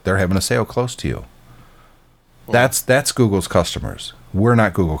 Hey, look, they're having a sale close to you. That's Google's customers. We're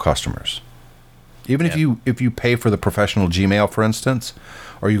not Google customers. Even if you pay for the professional Gmail, for instance,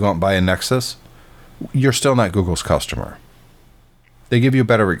 or you go out and buy a Nexus, you're still not Google's customer. They give you a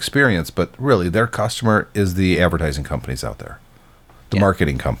better experience, but really their customer is the advertising companies out there, the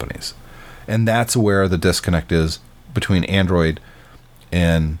marketing companies. And that's where the disconnect is between Android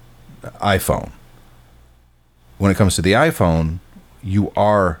and iPhone. When it comes to the iPhone, you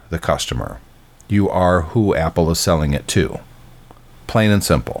are the customer. You are who Apple is selling it to. Plain and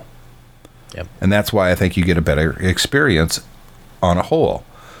simple. Yep. And that's why I think you get a better experience on a whole.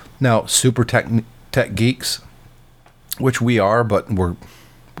 Now, super tech geeks, which we are, but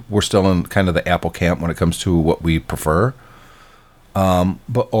we're still in kind of the Apple camp when it comes to what we prefer.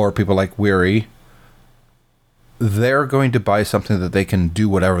 Or people like Weary, they're going to buy something that they can do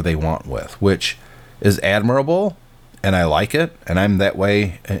whatever they want with, which is admirable, and I like it, and I'm that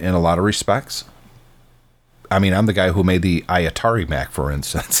way in a lot of respects. I mean, I'm the guy who made the Atari Mac, for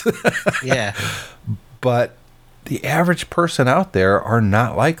instance. Yeah. But the average person out there are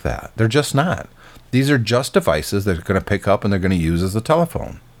not like that. They're just not. These are just devices that are going to pick up and they're going to use as a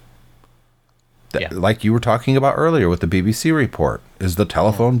telephone. Yeah. Like you were talking about earlier with the BBC report. Is the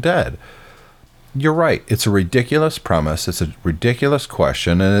telephone dead? You're right. It's a ridiculous premise. It's a ridiculous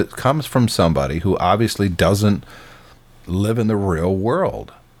question. And it comes from somebody who obviously doesn't live in the real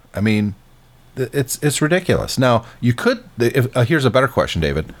world. I mean, it's ridiculous. Now, you could... here's a better question,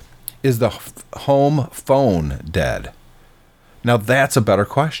 David. Is the home phone dead? Now, that's a better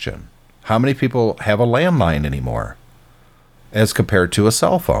question. How many people have a landline anymore as compared to a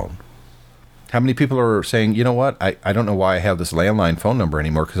cell phone? How many people are saying, you know what, I don't know why I have this landline phone number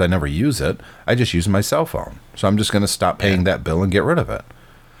anymore because I never use it. I just use my cell phone. So I'm just going to stop paying that bill and get rid of it.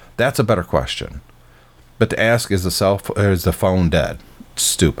 That's a better question. But to ask, is the phone dead?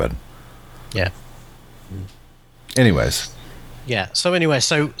 Stupid. Yeah. Anyways. Yeah. So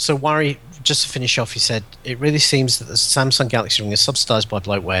Worry, just to finish off, he said, it really seems that the Samsung Galaxy Ring is subsidized by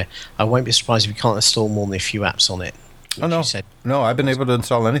bloatware. I won't be surprised if you can't install more than a few apps on it. Oh, no. No, I've been able to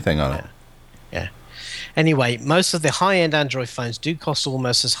install anything on it. Yeah. Anyway, most of the high-end Android phones do cost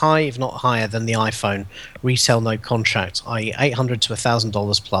almost as high, if not higher, than the iPhone retail no contract, i.e., $800 to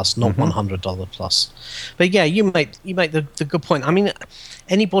 $1,000 plus, not $100 plus. But yeah, you make the good point. I mean,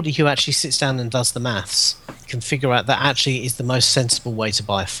 anybody who actually sits down and does the maths can figure out that actually is the most sensible way to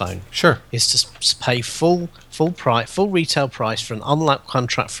buy a phone. Sure. Is to pay full retail price for an unlocked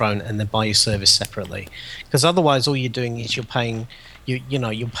contract phone and then buy your service separately. Because otherwise, all you're doing is you're paying an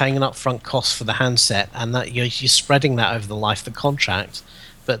upfront cost for the handset, and that you're spreading that over the life of the contract.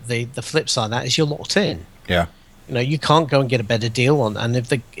 But the flip side of that is you're locked in. Yeah. You can't go and get a better deal on. And if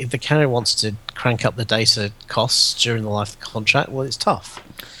the carrier wants to crank up the data costs during the life of the contract, well, it's tough.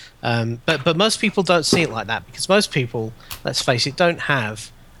 But most people don't see it like that, because most people, let's face it, don't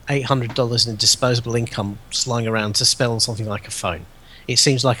have $800 in disposable income lying around to spend on something like a phone. It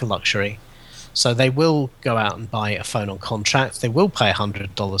seems like a luxury. So they will go out and buy a phone on contract. They will pay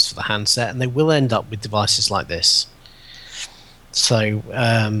 $100 for the handset, and they will end up with devices like this. So,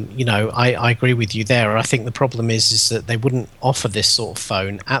 I agree with you there. I think the problem is that they wouldn't offer this sort of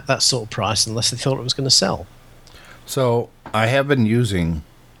phone at that sort of price unless they thought it was going to sell. So I have been using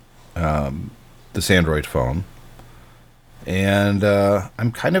this Android phone, and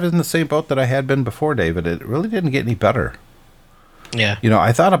I'm kind of in the same boat that I had been before, David. It really didn't get any better. Yeah.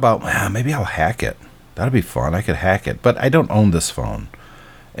 I thought about, maybe I'll hack it. That'd be fun. I could hack it. But I don't own this phone.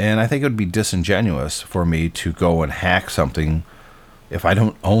 And I think it would be disingenuous for me to go and hack something if I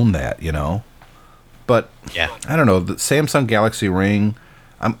don't own that, But yeah, I don't know. The Samsung Galaxy Ring,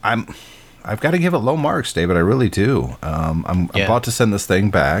 I've got to give it low marks, David. I really do. I'm about to send this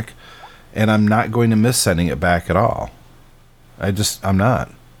thing back, and I'm not going to miss sending it back at all. I'm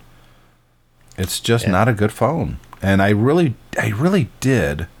not. It's just not a good phone. And I really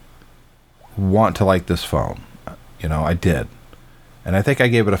did want to like this phone. I did. And I think I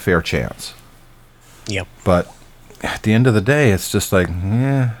gave it a fair chance. Yep. But at the end of the day, it's just like,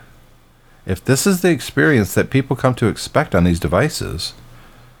 if this is the experience that people come to expect on these devices,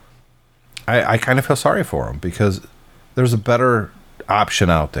 I kind of feel sorry for them, because there's a better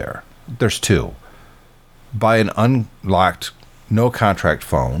option out there. There's two. Buy an unlocked, no contract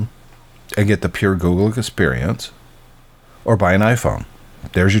phone and get the pure Google experience, or buy an iPhone.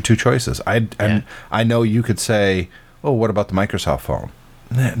 There's your two choices. I know you could say, oh, what about the Microsoft phone?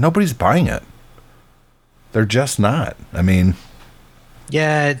 Nobody's buying it. They're just not. I mean,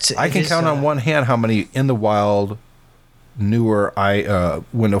 yeah, I can count on one hand how many in the wild newer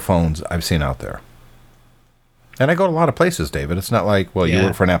window phones I've seen out there. And I go to a lot of places, David. It's not like, well, you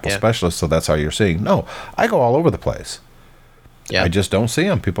work for an Apple specialist, so that's all you're seeing. No, I go all over the place. Yeah. I just don't see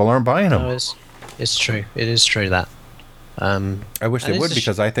them. People aren't buying them. No, it's true. It is true that. I wish they would,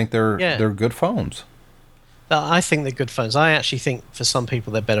 because I think they're good phones. I think they're good phones. I actually think for some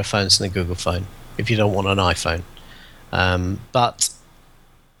people they're better phones than the Google phone, if you don't want an iPhone. But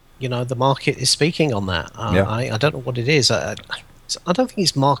the market is speaking on that. I don't know what it is. I don't think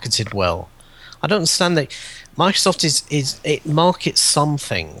it's marketed well. I don't understand that Microsoft it markets some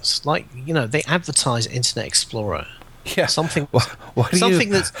things, like they advertise Internet Explorer. Yeah. Something, what do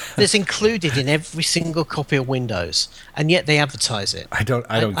something you... that's included in every single copy of Windows, and yet they advertise it. I don't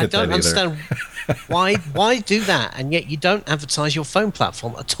get that either. Understand why do that, and yet you don't advertise your phone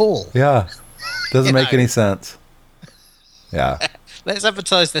platform at all. Yeah. Doesn't make any sense. Yeah. Let's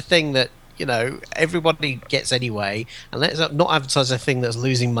advertise the thing that, everybody gets anyway, and let's not advertise a thing that's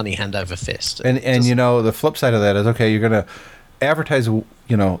losing money hand over fist. And the flip side of that is, okay, you're going to advertise,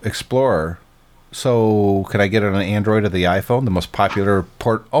 Explorer. So can I get it on Android or the iPhone, the most popular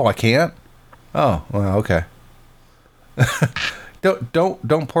port? Oh, I can't? Oh, well, okay.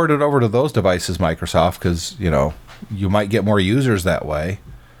 Don't port it over to those devices, Microsoft, because, you might get more users that way.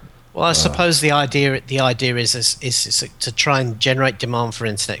 Well, I suppose the idea is to try and generate demand for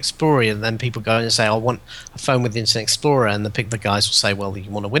Internet Explorer, and then people go and say, "I want a phone with Internet Explorer," and the guys will say, "Well, you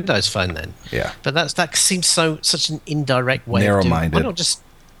want a Windows phone then?" Yeah. But that seems such an indirect way. Narrow-minded. Why not just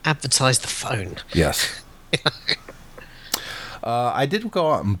advertise the phone? Yes. I did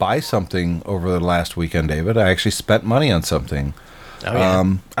go out and buy something over the last weekend, David. I actually spent money on something. Oh,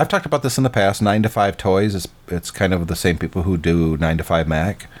 yeah. I've talked about this in the past. 9 to 5 Toys. It's kind of the same people who do 9 to 5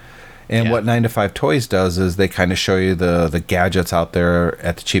 Mac. And what 9 to 5 Toys does is they kind of show you the gadgets out there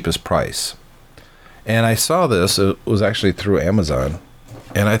at the cheapest price. And I saw this. It was actually through Amazon.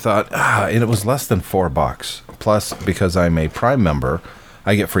 And I thought, and it was less than $4. Plus, because I'm a Prime member,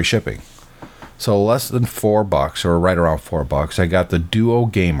 I get free shipping. So less than $4, or right around $4. I got the Duo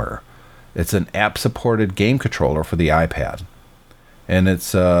Gamer. It's an app-supported game controller for the iPad. And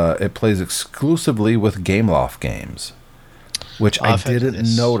it plays exclusively with Gameloft games, which I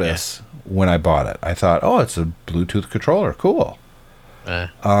didn't notice when I bought it. I thought, oh, it's a Bluetooth controller. Cool.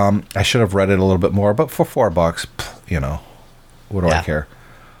 I should have read it a little bit more, but for $4, what do I care?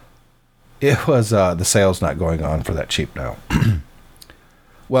 It was the sale's not going on for that cheap now.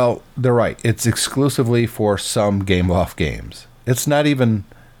 Well, they're right. It's exclusively for some Gameloft games. It's not even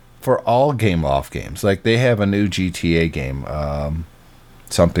for all Gameloft games. Like, they have a new GTA game,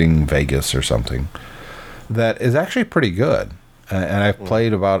 something Vegas or something, that is actually pretty good. And I've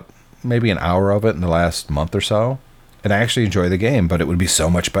played about maybe an hour of it in the last month or so, and I actually enjoy the game, but it would be so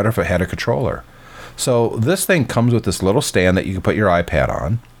much better if it had a controller. So this thing comes with this little stand that you can put your iPad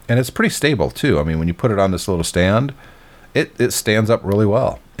on, and it's pretty stable too. I mean, when you put it on this little stand, it stands up really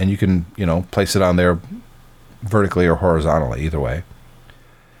well, and you can, place it on there vertically or horizontally, either way.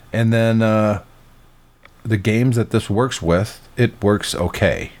 And then the games that this works with, it works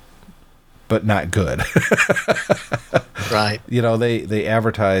okay, but not good. Right. They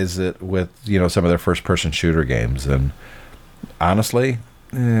advertise it with, some of their first-person shooter games, and honestly,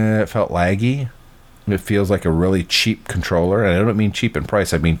 it felt laggy. It feels like a really cheap controller, and I don't mean cheap in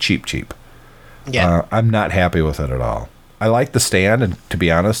price, I mean cheap. Yeah. I'm not happy with it at all. I like the stand, and to be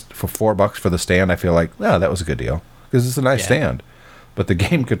honest, for $4 for the stand, I feel like, that was a good deal, because it's a nice stand. But the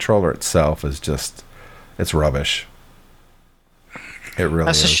game controller itself is just, it's rubbish. It really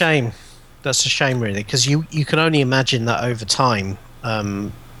is. That's a shame. That's a shame, really, because you can only imagine that over time,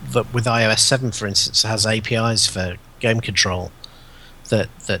 that with iOS 7, for instance, has APIs for game control, that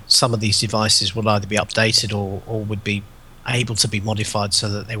some of these devices will either be updated or would be able to be modified so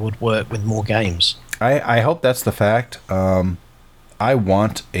that they would work with more games. I hope that's the fact. I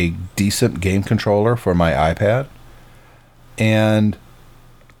want a decent game controller for my iPad, and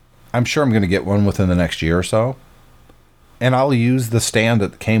I'm sure I'm going to get one within the next year or so. And I'll use the stand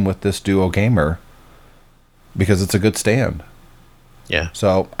that came with this Duo Gamer because it's a good stand. Yeah.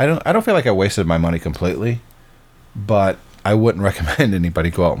 So I don't feel like I wasted my money completely, but I wouldn't recommend anybody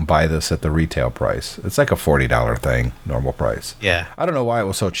go out and buy this at the retail price. It's like a $40 thing, normal price. Yeah. I don't know why it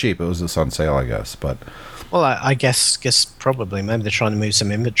was so cheap. It was just on sale, I guess. But well, I guess probably maybe they're trying to move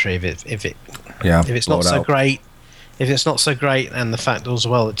some inventory if it's not so out. great. If it's not so great, and the fact as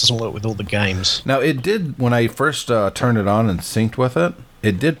well, it doesn't work with all the games. Now, it did, when I first turned it on and synced with it,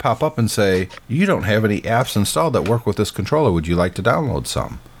 it did pop up and say, you don't have any apps installed that work with this controller. Would you like to download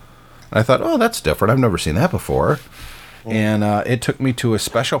some? And I thought, oh, that's different. I've never seen that before. And it took me to a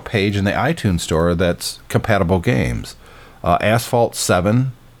special page in the iTunes store that's compatible games. Asphalt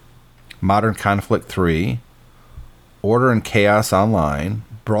 7, Modern Conflict 3, Order and Chaos Online,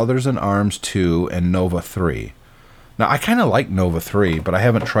 Brothers in Arms 2, and Nova 3. Now, I kind of like Nova 3, but I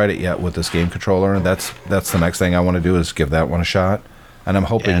haven't tried it yet with this game controller. That's the next thing I want to do is give that one a shot. And I'm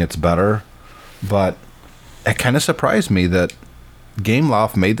hoping it's better. But it kind of surprised me that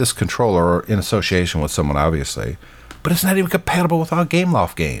Gameloft made this controller in association with someone, obviously. But it's not even compatible with all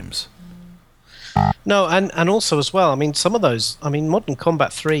Gameloft games. No, and also as well, I mean, some of those, I mean, Modern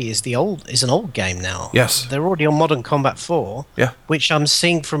Combat 3 is an old game now. Yes. They're already on Modern Combat 4, Yeah. which I'm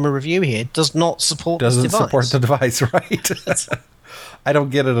seeing from a review here does not support Doesn't this device. support the device, right? I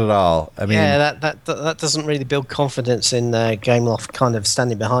don't get it at all. I mean, yeah, that doesn't really build confidence in Gameloft kind of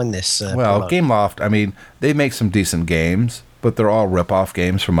standing behind this. well, product. Gameloft, I mean, they make some decent games, but they're all rip-off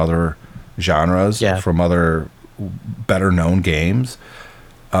games from other genres, from other better-known games.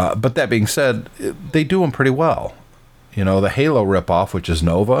 But that being said, they do them pretty well. You know, the Halo ripoff, which is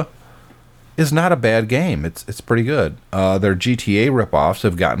Nova, is not a bad game. It's pretty good. Their GTA ripoffs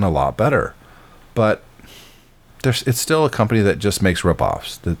have gotten a lot better, but it's still a company that just makes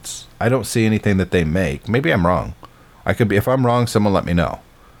ripoffs. I don't see anything that they make. Maybe I'm wrong. I could be. If I'm wrong, someone let me know.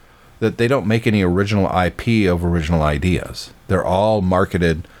 That they don't make any original IP of original ideas. They're all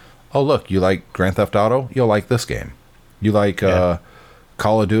marketed. Oh, look, you like Grand Theft Auto? You'll like this game. You like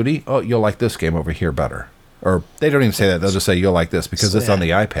Call of Duty? Oh, you'll like this game over here better. Or they don't even say that. They'll just say you'll like this because it's on the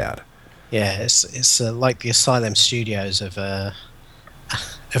iPad. Yeah, it's like the Asylum Studios of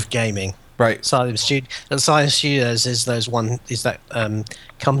gaming. Right. Asylum Studios is that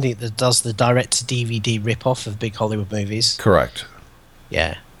company that does the direct-to-DVD rip-off of big Hollywood movies. Correct.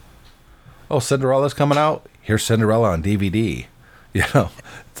 Yeah. Oh, Cinderella's coming out? Here's Cinderella on DVD. You know,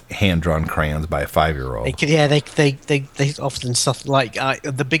 hand-drawn crayons by a 5-year-old. They often stuff like I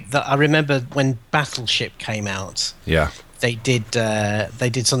remember when Battleship came out. Yeah. They did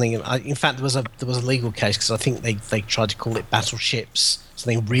something. In fact, there was a legal case because I think they tried to call it Battleships,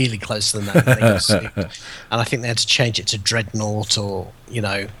 something really close to that. And I think they had to change it to Dreadnought or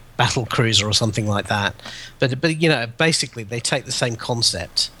Battle Cruiser or something like that. But basically they take the same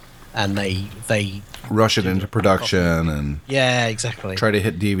concept and they rush it into production and exactly try to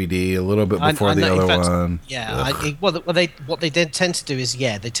hit DVD a little bit before the other one. Yeah, what they tend to do is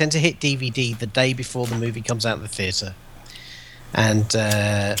they tend to hit DVD the day before the movie comes out in the theater. And,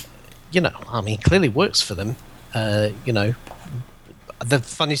 clearly works for them. The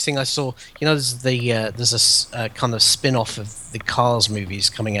funniest thing I saw, there's a kind of spin-off of the Cars movies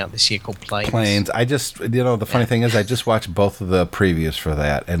coming out this year called Planes. I just, the funny thing is I just watched both of the previews for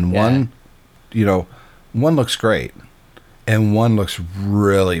that. And one looks great. And one looks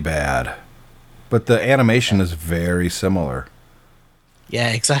really bad. But the animation is very similar.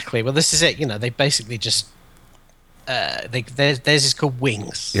 Yeah, exactly. Well, this is it. They basically just... theirs is called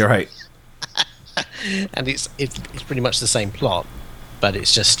Wings. You're right. And it's pretty much the same plot, but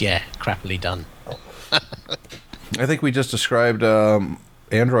it's just crappily done. I think we just described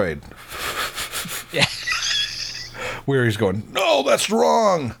Android. Yeah. Where he's going, no, that's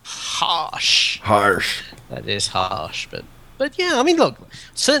wrong. Harsh. That is harsh, but yeah, I mean, look,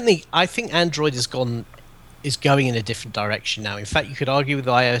 certainly I think Android is going in a different direction now. In fact, you could argue with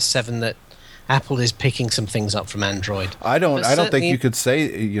iOS 7 that Apple is picking some things up from Android. I don't think you could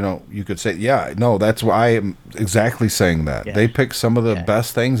say, that's why I am exactly saying that. Yeah. They picked some of the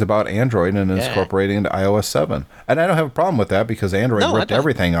best things about Android and is incorporating into iOS 7. And I don't have a problem with that because Android ripped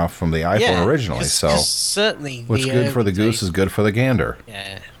everything off from the iPhone originally. So certainly what's good for the goose is good for the gander.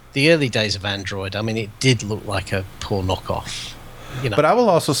 Yeah. The early days of Android, I mean, it did look like a poor knockoff. But I will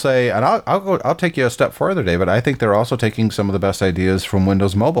also say, and I'll take you a step further, David. I think they're also taking some of the best ideas from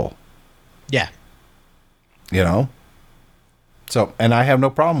Windows Mobile. Yeah. So, and I have no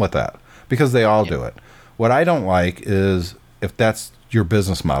problem with that because they all do it. What I don't like is if that's your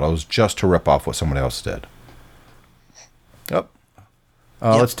business model is just to rip off what someone else did.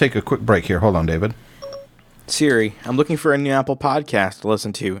 Let's take a quick break here. Hold on, David. Siri, I'm looking for a new Apple podcast to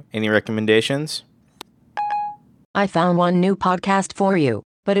listen to. Any recommendations? I found one new podcast for you,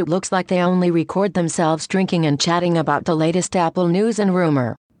 but it looks like they only record themselves drinking and chatting about the latest Apple news and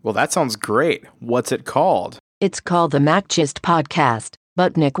rumor. Well, that sounds great. What's it called? It's called the MacGist Podcast.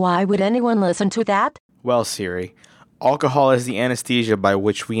 But Nick, why would anyone listen to that? Well, Siri, alcohol is the anesthesia by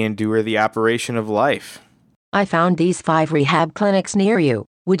which we endure the operation of life. I found these 5 rehab clinics near you.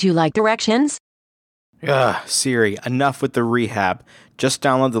 Would you like directions? Ugh, Siri, enough with the rehab. Just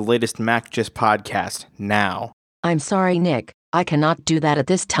download the latest MacGist Podcast now. I'm sorry, Nick. I cannot do that at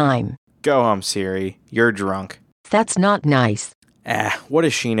this time. Go home, Siri. You're drunk. That's not nice. What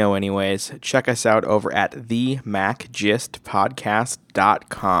does she know anyways? Check us out over at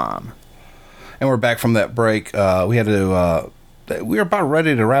themacgistpodcast.com. And we're back from that break. We were about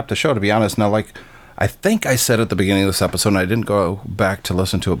ready to wrap the show, to be honest. Now, I think I said at the beginning of this episode, and I didn't go back to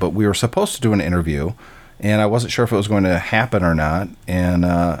listen to it, but we were supposed to do an interview, and I wasn't sure if it was going to happen or not, and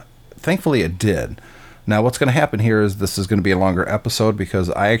thankfully it did. Now, what's going to happen here is this is going to be a longer episode because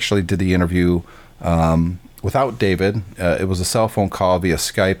I actually did the interview without David. It was a cell phone call via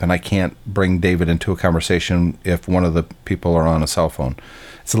Skype, and I can't bring David into a conversation if one of the people are on a cell phone.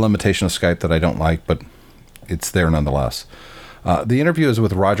 It's a limitation of Skype that I don't like, but it's there nonetheless. The interview is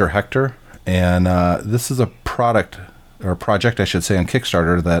with Roger Hector, and this is a project, I should say, on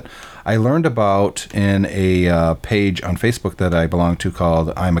Kickstarter that I learned about in a page on Facebook that I belong to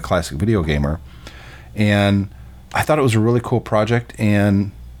called I'm a Classic Video Gamer. And I thought it was a really cool project,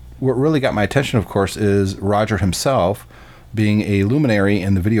 and what really got my attention, of course, is Roger himself being a luminary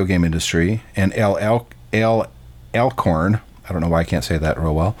in the video game industry, and Al Alcorn, I don't know why I can't say that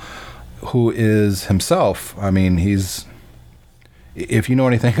real well, who is himself, I mean, if you know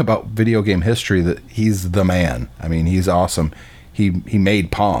anything about video game history, that he's the man. I mean, he's awesome. He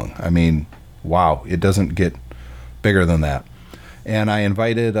made Pong. I mean, wow, it doesn't get bigger than that. And I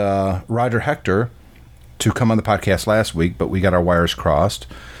invited Roger Hector to come on the podcast last week, but we got our wires crossed,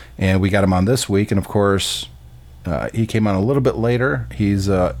 and we got him on this week. And of course, he came on a little bit later. He's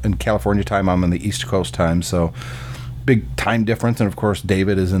in California time. I'm in the East Coast time, so big time difference. And of course,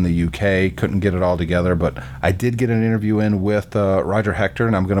 David is in the UK. Couldn't get it all together, but I did get an interview in with Roger Hector,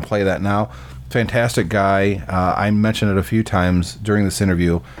 and I'm going to play that now. Fantastic guy. I mentioned it a few times during this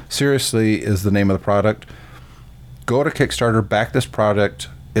interview. Seriously is the name of the product. Go to Kickstarter, back this product.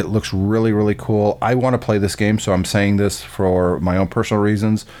 It looks really, really cool. I want to play this game, so I'm saying this for my own personal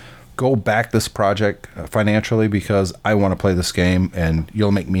reasons. Go back this project financially because I want to play this game, and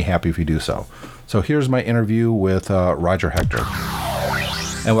you'll make me happy if you do so. So here's my interview with Roger Hector.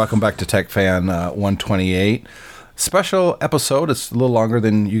 And welcome back to Tech Fan 128. Special episode. It's a little longer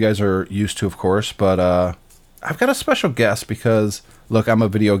than you guys are used to, of course, but I've got a special guest because, look, I'm a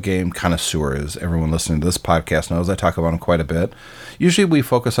video game connoisseur, as everyone listening to this podcast knows. I talk about them quite a bit. Usually we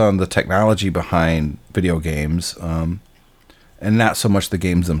focus on the technology behind video games, and not so much the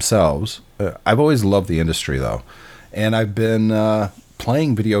games themselves. I've always loved the industry, though. And I've been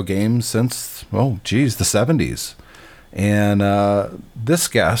playing video games since, the 70s. And this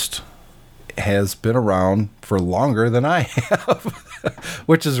guest has been around for longer than I have,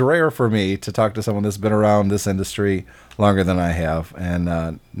 which is rare for me to talk to someone that's been around this industry longer than I have,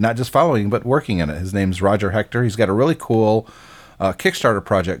 and not just following, but working in it. His name's Roger Hector. He's got a really cool Kickstarter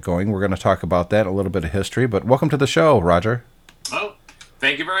project going. We're going to talk about that, a little bit of history, but welcome to the show, Roger. Oh,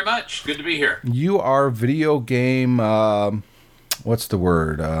 thank you very much. Good to be here. You are video game, what's the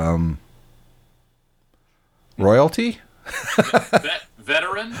word? Royalty?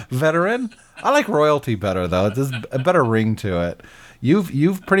 Veteran? Veteran? I like royalty better, though. There's a better ring to it.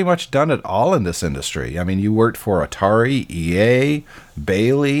 You've pretty much done it all in this industry. I mean, you worked for Atari, EA,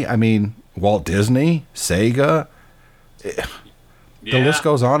 Bailey, I mean, Walt Disney, Sega. The list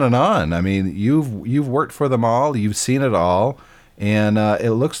goes on and on. I mean, you've worked for them all. You've seen it all. And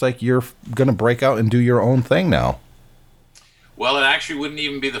it looks like you're going to break out and do your own thing now. Well, it actually wouldn't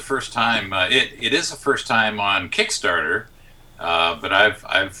even be the first time. It is the first time on Kickstarter, but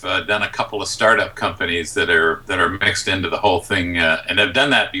I've done a couple of startup companies that are mixed into the whole thing, and I've done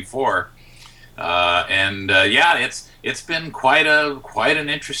that before. It's been quite an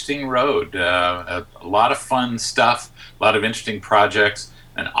interesting road. A lot of fun stuff, a lot of interesting projects,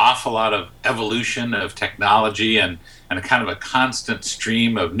 an awful lot of evolution of technology, and a kind of a constant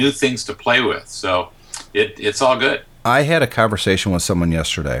stream of new things to play with. So it's all good. I had a conversation with someone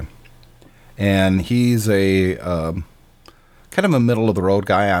yesterday, and he's a kind of a middle-of-the-road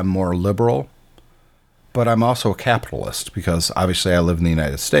guy. I'm more liberal, but I'm also a capitalist because obviously I live in the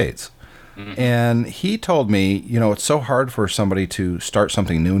United States. Mm-hmm. And he told me, it's so hard for somebody to start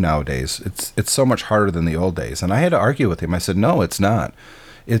something new nowadays. It's so much harder than the old days. And I had to argue with him. I said, no, it's not.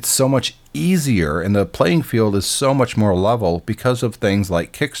 It's so much easier, and the playing field is so much more level because of things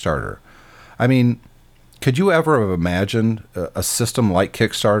like Kickstarter. I mean, could you ever have imagined a system like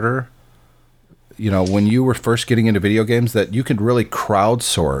Kickstarter, when you were first getting into video games, that you could really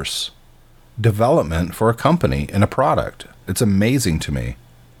crowdsource development for a company and a product? It's amazing to me.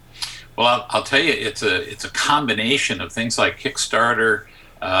 Well, I'll tell you, it's a combination of things like Kickstarter.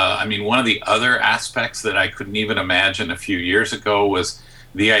 One of the other aspects that I couldn't even imagine a few years ago was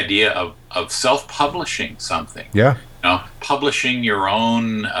the idea of self-publishing something. Yeah. Publishing your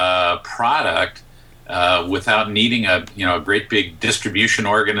own product without needing a great big distribution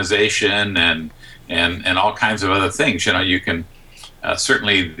organization and all kinds of other things. You can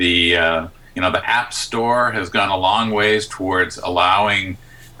certainly the App Store has gone a long ways towards allowing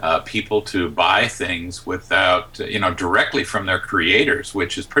people to buy things without directly from their creators,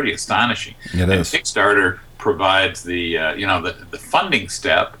 which is pretty astonishing. It is. Kickstarter provides the funding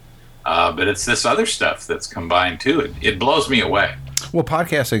step, but it's this other stuff that's combined too. It blows me away. Well,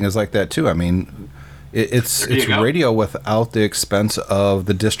 podcasting is like that too. I mean, It's go. radio without the expense of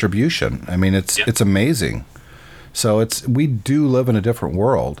the distribution. I mean, it's amazing. So we do live in a different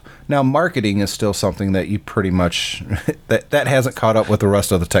world. Now, marketing is still something that you pretty much that hasn't caught up with the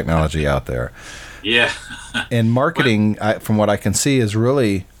rest of the technology out there. Yeah. And marketing, from what I can see, is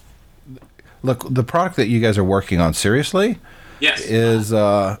really look, the product that you guys are working on. Seriously, yes, is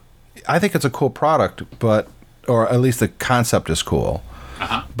I think it's a cool product, or at least the concept is cool.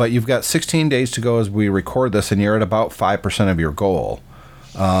 But you've got 16 days to go as we record this, and you're at about 5% of your goal.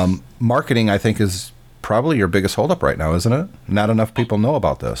 Marketing, I think, is probably your biggest holdup right now, isn't it? Not enough people know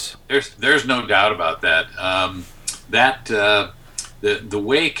about this. There's no doubt about that. The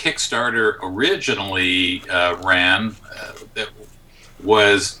way Kickstarter originally ran that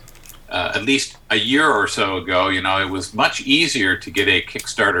was at least a year or so ago. It was much easier to get a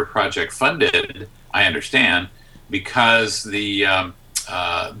Kickstarter project funded. I understand, because the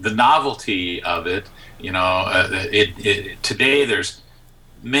novelty of it. Today there's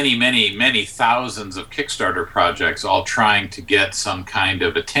many thousands of Kickstarter projects all trying to get some kind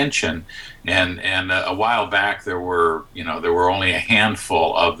of attention, and a while back there were only a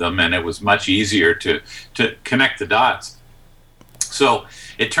handful of them, and it was much easier to connect the dots. So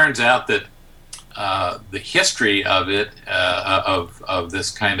it turns out that the history of it of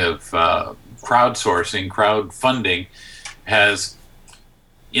this kind of crowdfunding has,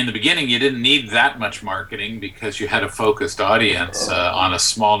 in the beginning, you didn't need that much marketing because you had a focused audience on a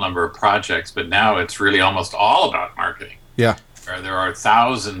small number of projects, but now it's really almost all about marketing. Yeah. There are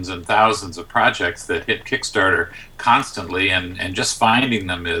thousands and thousands of projects that hit Kickstarter constantly, and just finding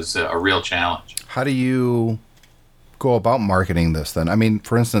them is a real challenge. How do you go about marketing this then? I mean,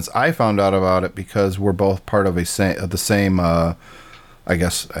 for instance, I found out about it because we're both part of the same I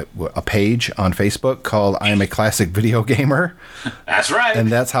guess, a page on Facebook called I Am a Classic Video Gamer. That's right. And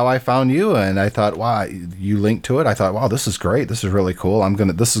that's how I found you. And I thought, wow, you linked to it. I thought, wow, this is great. This is really cool.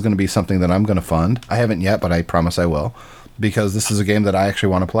 This is going to be something that I'm going to fund. I haven't yet, but I promise I will, because this is a game that I actually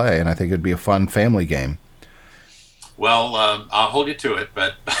want to play, and I think it'd be a fun family game. Well, I'll hold you to it,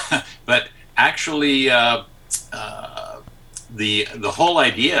 but actually, the whole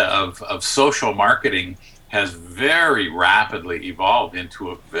idea of social marketing has very rapidly evolved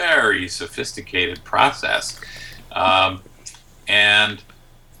into a very sophisticated process, and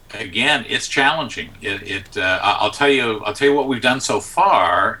again, it's challenging. I'll tell you what we've done so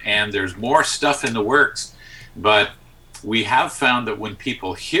far, and there's more stuff in the works. But we have found that when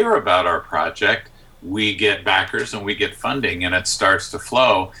people hear about our project, we get backers and we get funding, and it starts to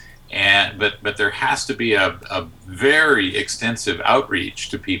flow. But there has to be a very extensive outreach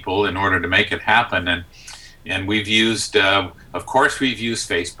to people in order to make it happen. And we've used, of course, we've used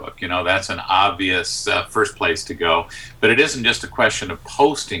Facebook. That's an obvious first place to go. But it isn't just a question of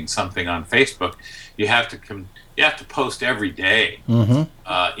posting something on Facebook. You have to post every day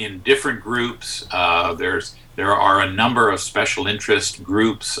in different groups. There are a number of special interest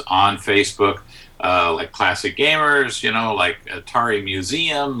groups on Facebook, like Classic Gamers, like Atari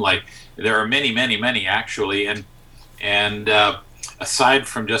Museum. Like there are many actually, and aside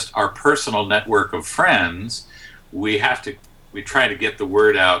from just our personal network of friends, we try to get the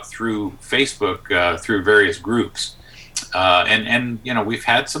word out through Facebook, through various groups, and we've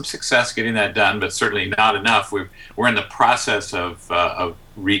had some success getting that done, but certainly not enough. We're in the process of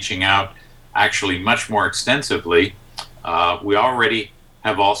reaching out actually much more extensively. We already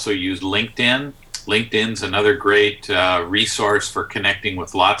have also used LinkedIn. LinkedIn's another great resource for connecting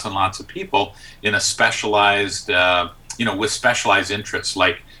with lots and lots of people in a specialized with specialized interests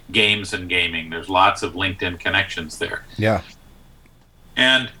like games and gaming. There's lots of LinkedIn connections there. Yeah.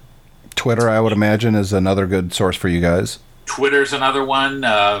 And Twitter, I would imagine, is another good source for you guys. Twitter's another one.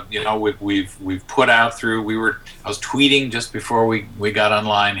 We've put out through. I was tweeting just before we got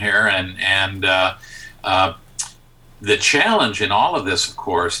online here, and the challenge in all of this, of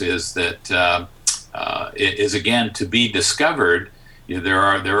course, is that is again to be discovered. There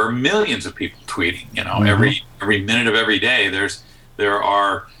are millions of people tweeting. Every minute of every day. There's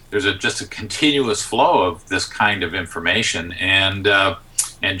just a continuous flow of this kind of information, and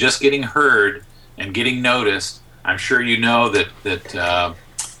just getting heard and getting noticed. I'm sure you know that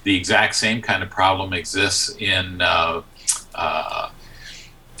the exact same kind of problem exists in the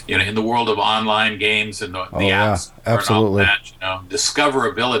world of online games and the apps. Yeah, absolutely.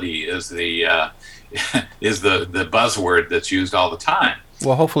 Discoverability is the buzzword that's used all the time.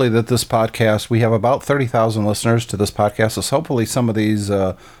 Well, hopefully that this podcast, we have about 30,000 listeners to this podcast, so hopefully some of these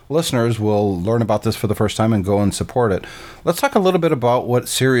listeners will learn about this for the first time and go and support it. Let's talk a little bit about what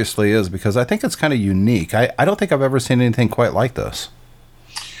Seriously is, because I think it's kind of unique. I don't think I've ever seen anything quite like this.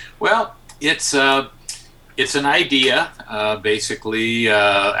 Well, it's It's an idea, basically.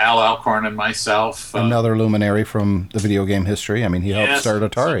 Al Alcorn and myself. Another luminary from the video game history. I mean, he helped start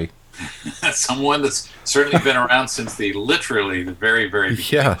Atari. Someone that's certainly been around since the very, very beginning.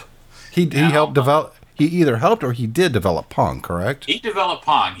 Yeah. He helped develop. He either helped or he did develop Pong, correct? He developed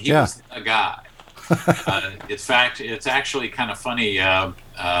Pong. He was the guy. In fact, it's actually kind of funny.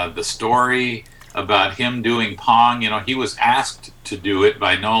 The story about him doing Pong. He was asked to do it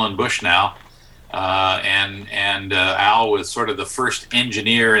by Nolan Bushnell. And Al was sort of the first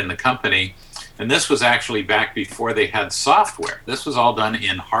engineer in the company, and this was actually back before they had software. This was all done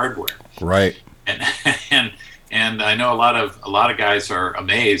in hardware, right? And I know a lot of guys are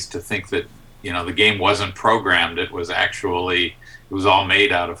amazed to think that the game wasn't programmed. It was all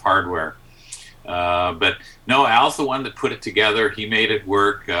made out of hardware. But no, Al's the one that put it together. He made it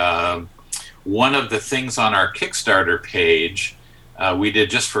work. One of the things on our Kickstarter page. We did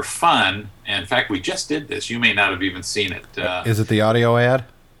just for fun. And in fact, we just did this. You may not have even seen it. Is it the audio ad?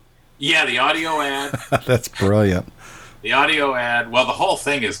 Yeah, the audio ad. That's brilliant. The audio ad. Well, the whole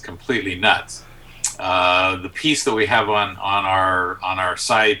thing is completely nuts. The piece that we have on our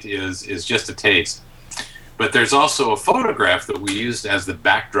site is just a taste. But there's also a photograph that we used as the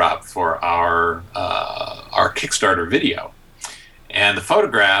backdrop for our Kickstarter video. And the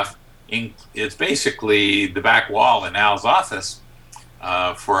photograph is basically the back wall in Al's office.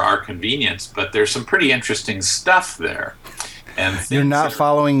 For our convenience, but there's some pretty interesting stuff there. And you're not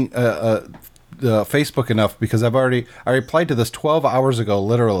following the Facebook enough, because I replied to this 12 hours ago,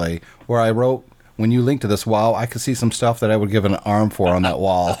 literally, where I wrote, when you link to this, wow, I could see some stuff that I would give an arm for on that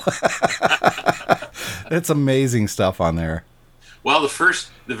wall. It's amazing stuff on there. Well, the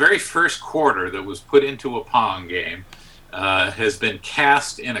very first quarter that was put into a Pong game has been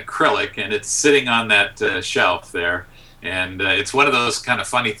cast in acrylic, and it's sitting on that shelf there. And it's one of those kind of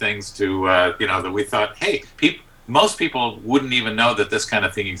funny things that we thought, hey, most people wouldn't even know that this kind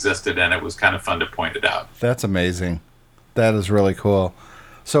of thing existed, and it was kind of fun to point it out. That's amazing. That is really cool.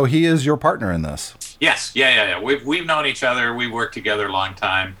 So he is your partner in this? Yes. Yeah. We've known each other. We worked together a long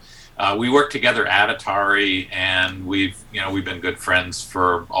time. We worked together at Atari, and we've been good friends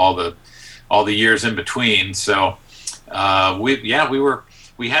for all the years in between. So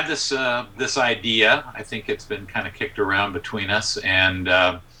we had this idea. I think it's been kind of kicked around between us, and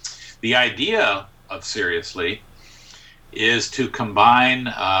the idea of Seriously is to combine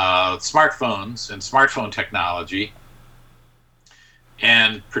smartphones and smartphone technology,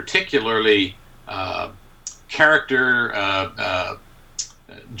 and particularly character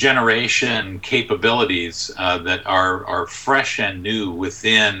generation capabilities that are fresh and new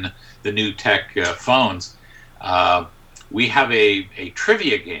within the new tech phones. We have a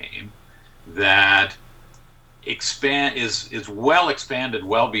trivia game that is well expanded,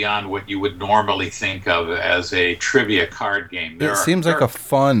 well beyond what you would normally think of as a trivia card game. It seems like a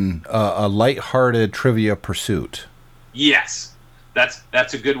fun, a lighthearted trivia pursuit. Yes,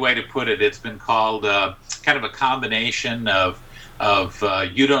 that's a good way to put it. It's been called kind of a combination of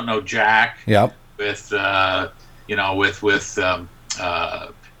You Don't Know Jack. Yep. With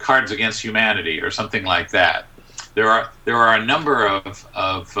Cards Against Humanity or something like that. There are a number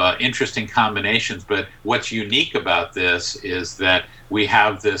of interesting combinations, but what's unique about this is that we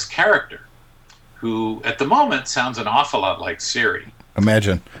have this character who, at the moment, sounds an awful lot like Siri.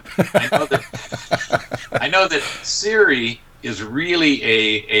 Imagine. I know that Siri is really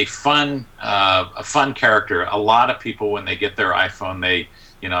a fun character. A lot of people, when they get their iPhone, they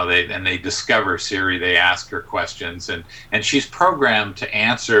discover Siri, they ask her questions, and she's programmed to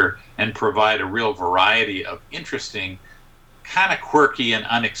answer and provide a real variety of interesting, kind of quirky and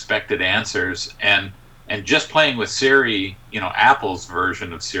unexpected answers. And just playing with Siri, Apple's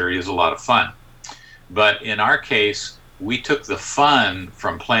version of Siri is a lot of fun. But in our case, we took the fun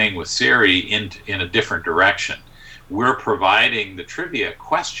from playing with Siri in a different direction. We're providing the trivia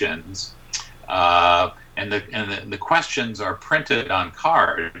questions, and the questions are printed on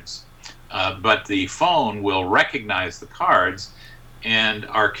cards, but the phone will recognize the cards, and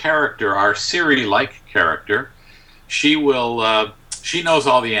our Siri-like character, she knows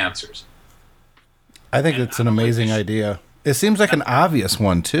all the answers. I think it's an amazing idea. It seems like an obvious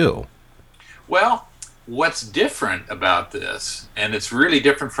one too. Well, what's different about this, and it's really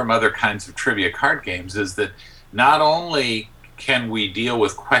different from other kinds of trivia card games, is that not only can we deal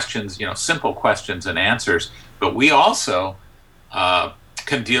with questions, simple questions and answers, but we also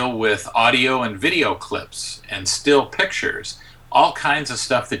can deal with audio and video clips and still pictures. All kinds of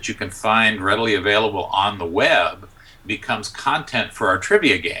stuff that you can find readily available on the web becomes content for our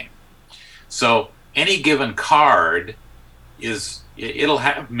trivia game. So any given card it'll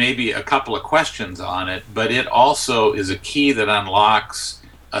have maybe a couple of questions on it, but it also is a key that unlocks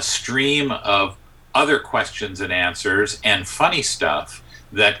a stream of other questions and answers and funny stuff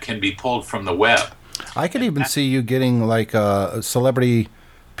that can be pulled from the web. I could even see you getting like celebrity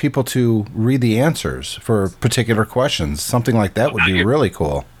people to read the answers for particular questions. Something like that would be really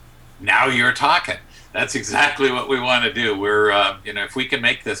cool. Now you're talking. That's exactly what we want to do. We're, if we can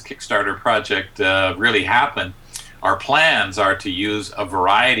make this Kickstarter project really happen, our plans are to use a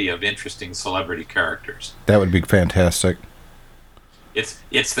variety of interesting celebrity characters. That would be fantastic.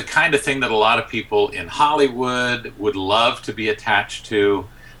 It's the kind of thing that a lot of people in Hollywood would love to be attached to.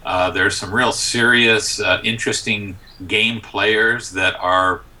 There's some real serious, interesting game players that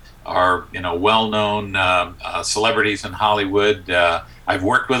are well-known celebrities in Hollywood. I've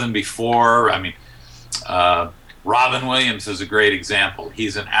worked with them before. I mean, Robin Williams is a great example.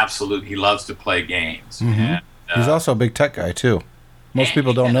 He's he loves to play games. Mm-hmm. And, he's also a big tech guy too. Most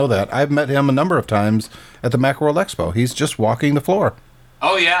people don't know that. I've met him a number of times at the Macworld Expo. He's just walking the floor.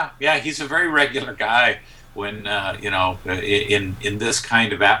 Oh yeah. He's a very regular guy when in this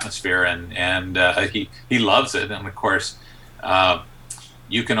kind of atmosphere, and he loves it. And of course,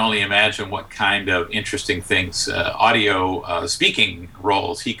 you can only imagine what kind of interesting things, audio speaking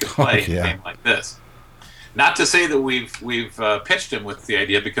roles he could play in a game like this. Not to say that we've pitched him with the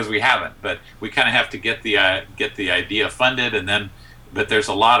idea, because we haven't, but we kind of have to get the idea funded, and then. But there's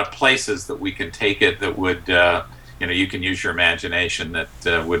a lot of places that we can take it that would, you can use your imagination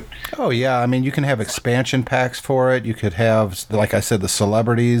that would. Oh, yeah. I mean, you can have expansion packs for it. You could have, like I said, the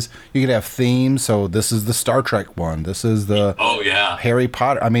celebrities. You could have themes. So this is the Star Trek one. This is the Harry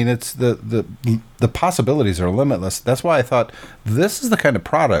Potter. I mean, it's the possibilities are limitless. That's why I thought this is the kind of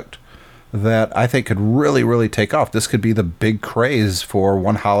product that I think could really, really take off. This could be the big craze for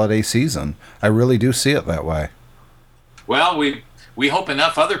one holiday season. I really do see it that way. Well, we hope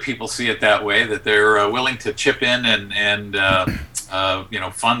enough other people see it that way that they're willing to chip in and help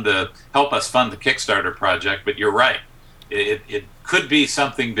us fund the Kickstarter project. But you're right, it could be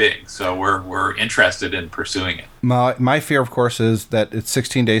something big. So we're interested in pursuing it. My fear, of course, is that it's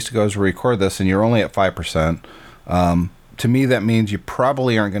 16 days to go as we record this, and you're only at 5%. To me, that means you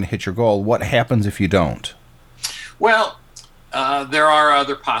probably aren't going to hit your goal. What happens if you don't? Well, there are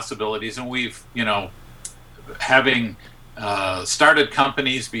other possibilities, and we've having started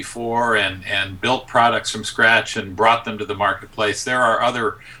companies before and built products from scratch and brought them to the marketplace. There are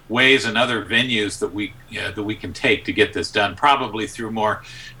other ways and other venues that we can take to get this done, probably through more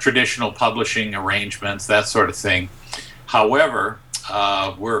traditional publishing arrangements, that sort of thing. However,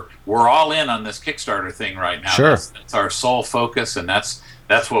 we're all in on this Kickstarter thing right now. Sure. That's our sole focus, and that's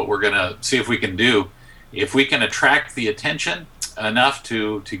what we're going to see if we can do. If we can attract the attention enough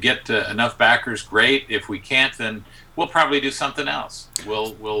to get enough backers, great. If we can't, then we'll probably do something else.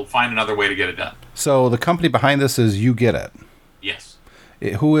 We'll find another way to get it done. So the company behind this is You Get It. Yes.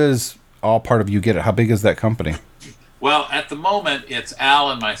 Who is all part of You Get It? How big is that company? Well, at the moment, it's Al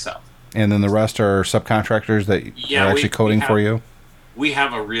and myself. And then the rest are subcontractors that are actually coding for you? We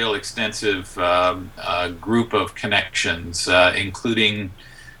have a real extensive group of connections, including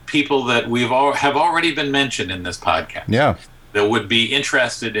people that have already been mentioned in this podcast. Yeah. That would be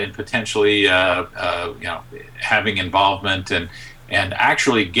interested in potentially, having involvement and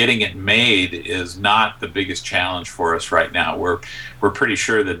actually getting it made is not the biggest challenge for us right now. We're pretty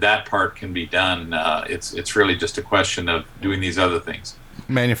sure that part can be done. It's really just a question of doing these other things.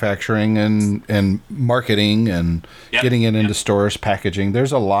 Manufacturing and marketing and getting it into stores, packaging.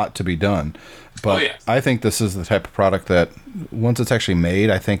 There's a lot to be done. But I think this is the type of product that once it's actually made,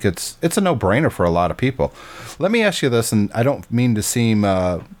 I think it's a no-brainer for a lot of people. Let me ask you this, and I don't mean to seem...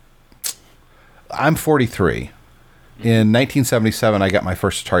 I'm 43. In 1977, I got my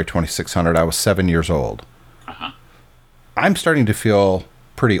first Atari 2600. I was 7 years old. Uh-huh. I'm starting to feel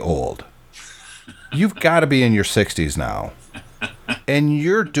pretty old. You've got to be in your 60s now. And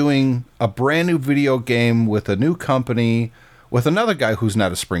you're doing a brand new video game with a new company, with another guy who's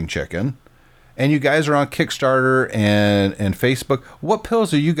not a spring chicken. And you guys are on Kickstarter and Facebook. What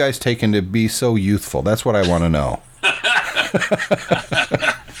pills are you guys taking to be so youthful? That's what I want to know.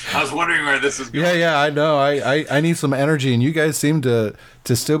 I was wondering where this is going. Yeah, I know. I need some energy, and you guys seem to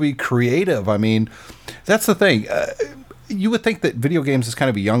still be creative. I mean, that's the thing. You would think that video games is kind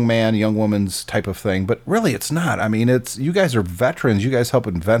of a young man, young woman's type of thing, but really it's not. I mean, you guys are veterans. You guys helped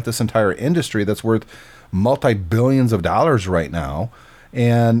invent this entire industry that's worth multi-billions of dollars right now.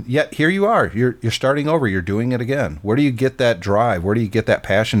 And yet here you are. You're starting over. You're doing it again. Where do you get that drive? Where do you get that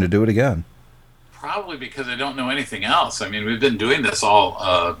passion to do it again? Probably because I don't know anything else. I mean, we've been doing this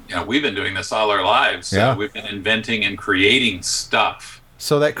all. We've been doing this all our lives. Yeah. We've been inventing and creating stuff.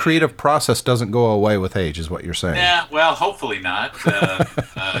 So that creative process doesn't go away with age, is what you're saying? Yeah. Well, hopefully not.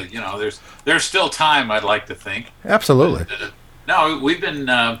 There's still time. I'd like to think. Absolutely. But, no, we've been.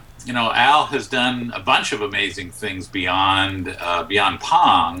 Al has done a bunch of amazing things beyond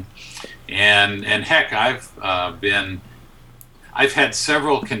Pong, and heck, I've had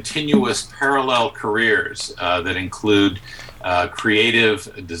several continuous parallel careers that include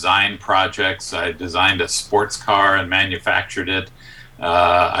creative design projects. I designed a sports car and manufactured it.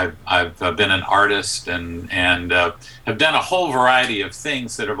 I've been an artist and have done a whole variety of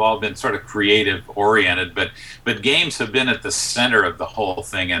things that have all been sort of creative oriented. But games have been at the center of the whole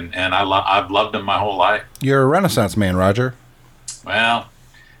thing, and I've loved them my whole life. You're a Renaissance man, Roger. Well,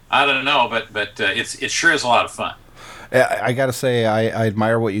 I don't know, but it sure is a lot of fun. I got to say, I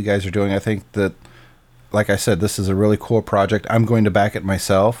admire what you guys are doing. I think that, like I said, this is a really cool project. I'm going to back it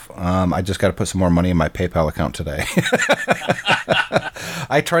myself. I just got to put some more money in my PayPal account today.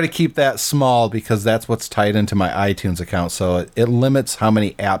 I try to keep that small because that's what's tied into my iTunes account. So it limits how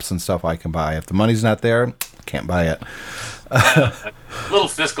many apps and stuff I can buy. If the money's not there, can't buy it. A little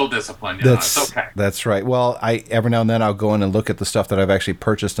fiscal discipline, it's okay. That's right. Well, every now and then I'll go in and look at the stuff that I've actually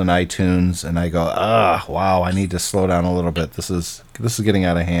purchased on iTunes, and I go, wow, I need to slow down a little bit. This is getting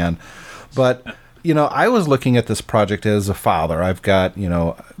out of hand. But I was looking at this project as a father. I've got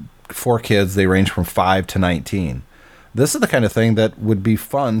 4 kids. They range from 5 to 19. This is the kind of thing that would be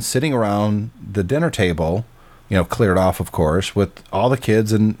fun sitting around the dinner table, cleared off, of course, with all the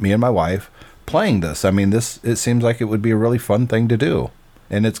kids and me and my wife playing this. I mean, it seems like it would be a really fun thing to do.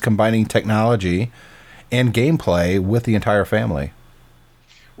 And it's combining technology and gameplay with the entire family.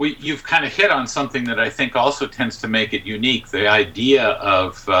 Well, you've kind of hit on something that I think also tends to make it unique. The idea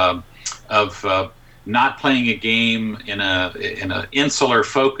of not playing a game in an insular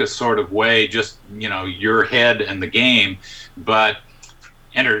focus sort of way, just your head and the game, but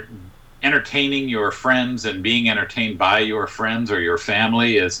entertaining your friends and being entertained by your friends or your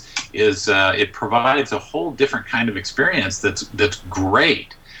family is it provides a whole different kind of experience that's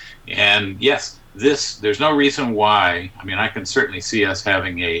great. And yes, there's no reason why. I mean, I can certainly see us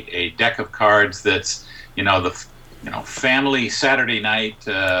having a deck of cards that's the family Saturday night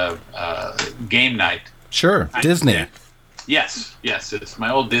game night. Sure, Disney. Yes, it's my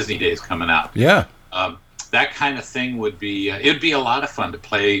old Disney days coming out. Yeah. That kind of thing would be it'd be a lot of fun to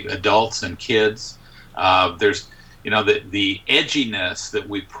play adults and kids. There's the edginess that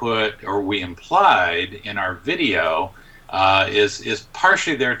we implied in our video is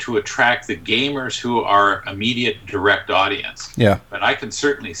partially there to attract the gamers who are immediate direct audience. Yeah. But I can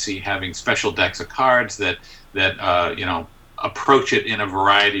certainly see having special decks of cards that approach it in a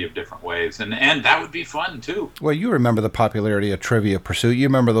variety of different ways, and that would be fun too. Well, you remember the popularity of Trivia Pursuit. You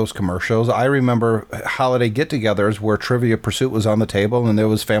remember those commercials. I remember holiday get-togethers where Trivia Pursuit was on the table and there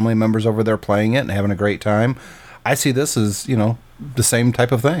was family members over there playing it and having a great time. I see this as the same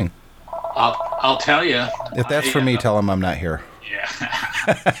type of thing. I'll tell you, if that's for me, tell them I'm not here. Yeah.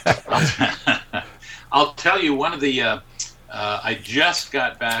 I'll tell you, one of the I just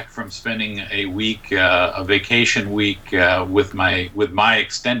got back from spending a week, a vacation week, with my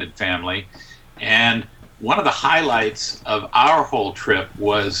extended family, and one of the highlights of our whole trip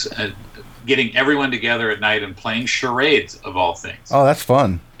was getting everyone together at night and playing charades, of all things. Oh, that's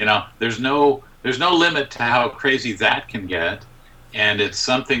fun. There's no limit to how crazy that can get, and it's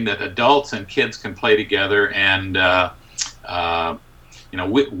something that adults and kids can play together, and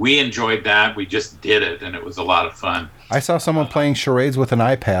we enjoyed that. We just did it, and it was a lot of fun. I saw someone playing charades with an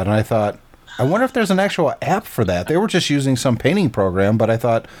iPad, and I thought, I wonder if there's an actual app for that. They were just using some painting program, but I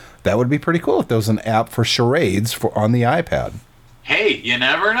thought that would be pretty cool if there was an app for charades on the iPad. Hey, you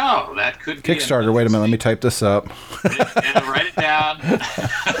never know. That could be Kickstarter. Wait a minute, let me type this up. Yeah, write it down.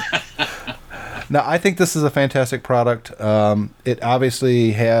 Now, I think this is a fantastic product. It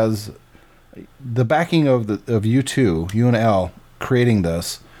obviously has the backing of you two, you and Al, creating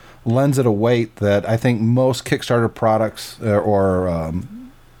this lends it a weight that I think most Kickstarter products or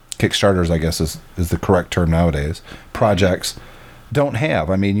Kickstarters, I guess is the correct term nowadays, projects don't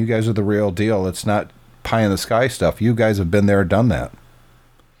have. I mean, you guys are the real deal. It's not pie in the sky stuff. You guys have been there, done that.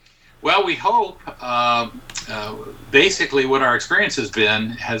 Well, we hope. Basically, what our experience has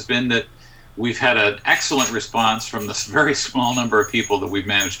been that we've had an excellent response from this very small number of people that we've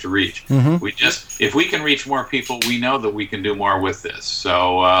managed to reach. Mm-hmm. If we can reach more people, we know that we can do more with this.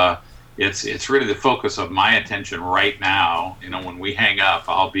 So it's really the focus of my attention right now. When we hang up,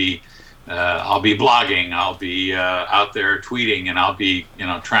 I'll be blogging, I'll be out there tweeting, and I'll be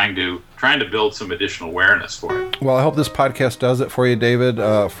trying to trying to build some additional awareness for it. Well, I hope this podcast does it for you, David.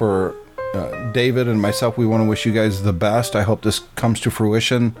 For David and myself, we want to wish you guys the best. I hope this comes to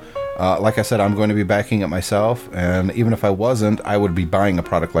fruition. Like I said, I'm going to be backing it myself, and even if I wasn't, I would be buying a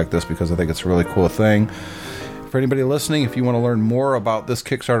product like this because I think it's a really cool thing. For anybody listening, if you want to learn more about this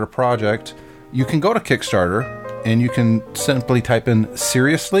Kickstarter project, you can go to Kickstarter and you can simply type in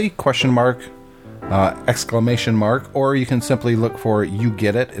seriously ? Exclamation mark, or you can simply look for You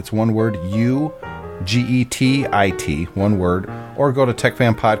Get It. It's one word, UGETIT, one word, or go to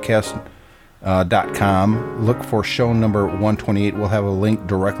techfanpodcast.com, look for show number 128. We'll have a link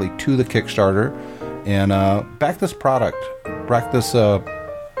directly to the Kickstarter, and back this project,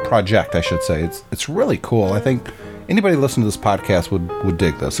 I should say. It's really cool. I think anybody listening to this podcast would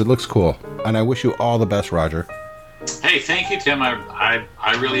dig this. It looks cool, and I wish you all the best, Roger. Hey, thank you, Tim. I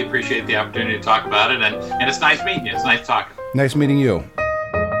really appreciate the opportunity to talk about it, and it's nice meeting you. It's nice talking. Nice meeting you.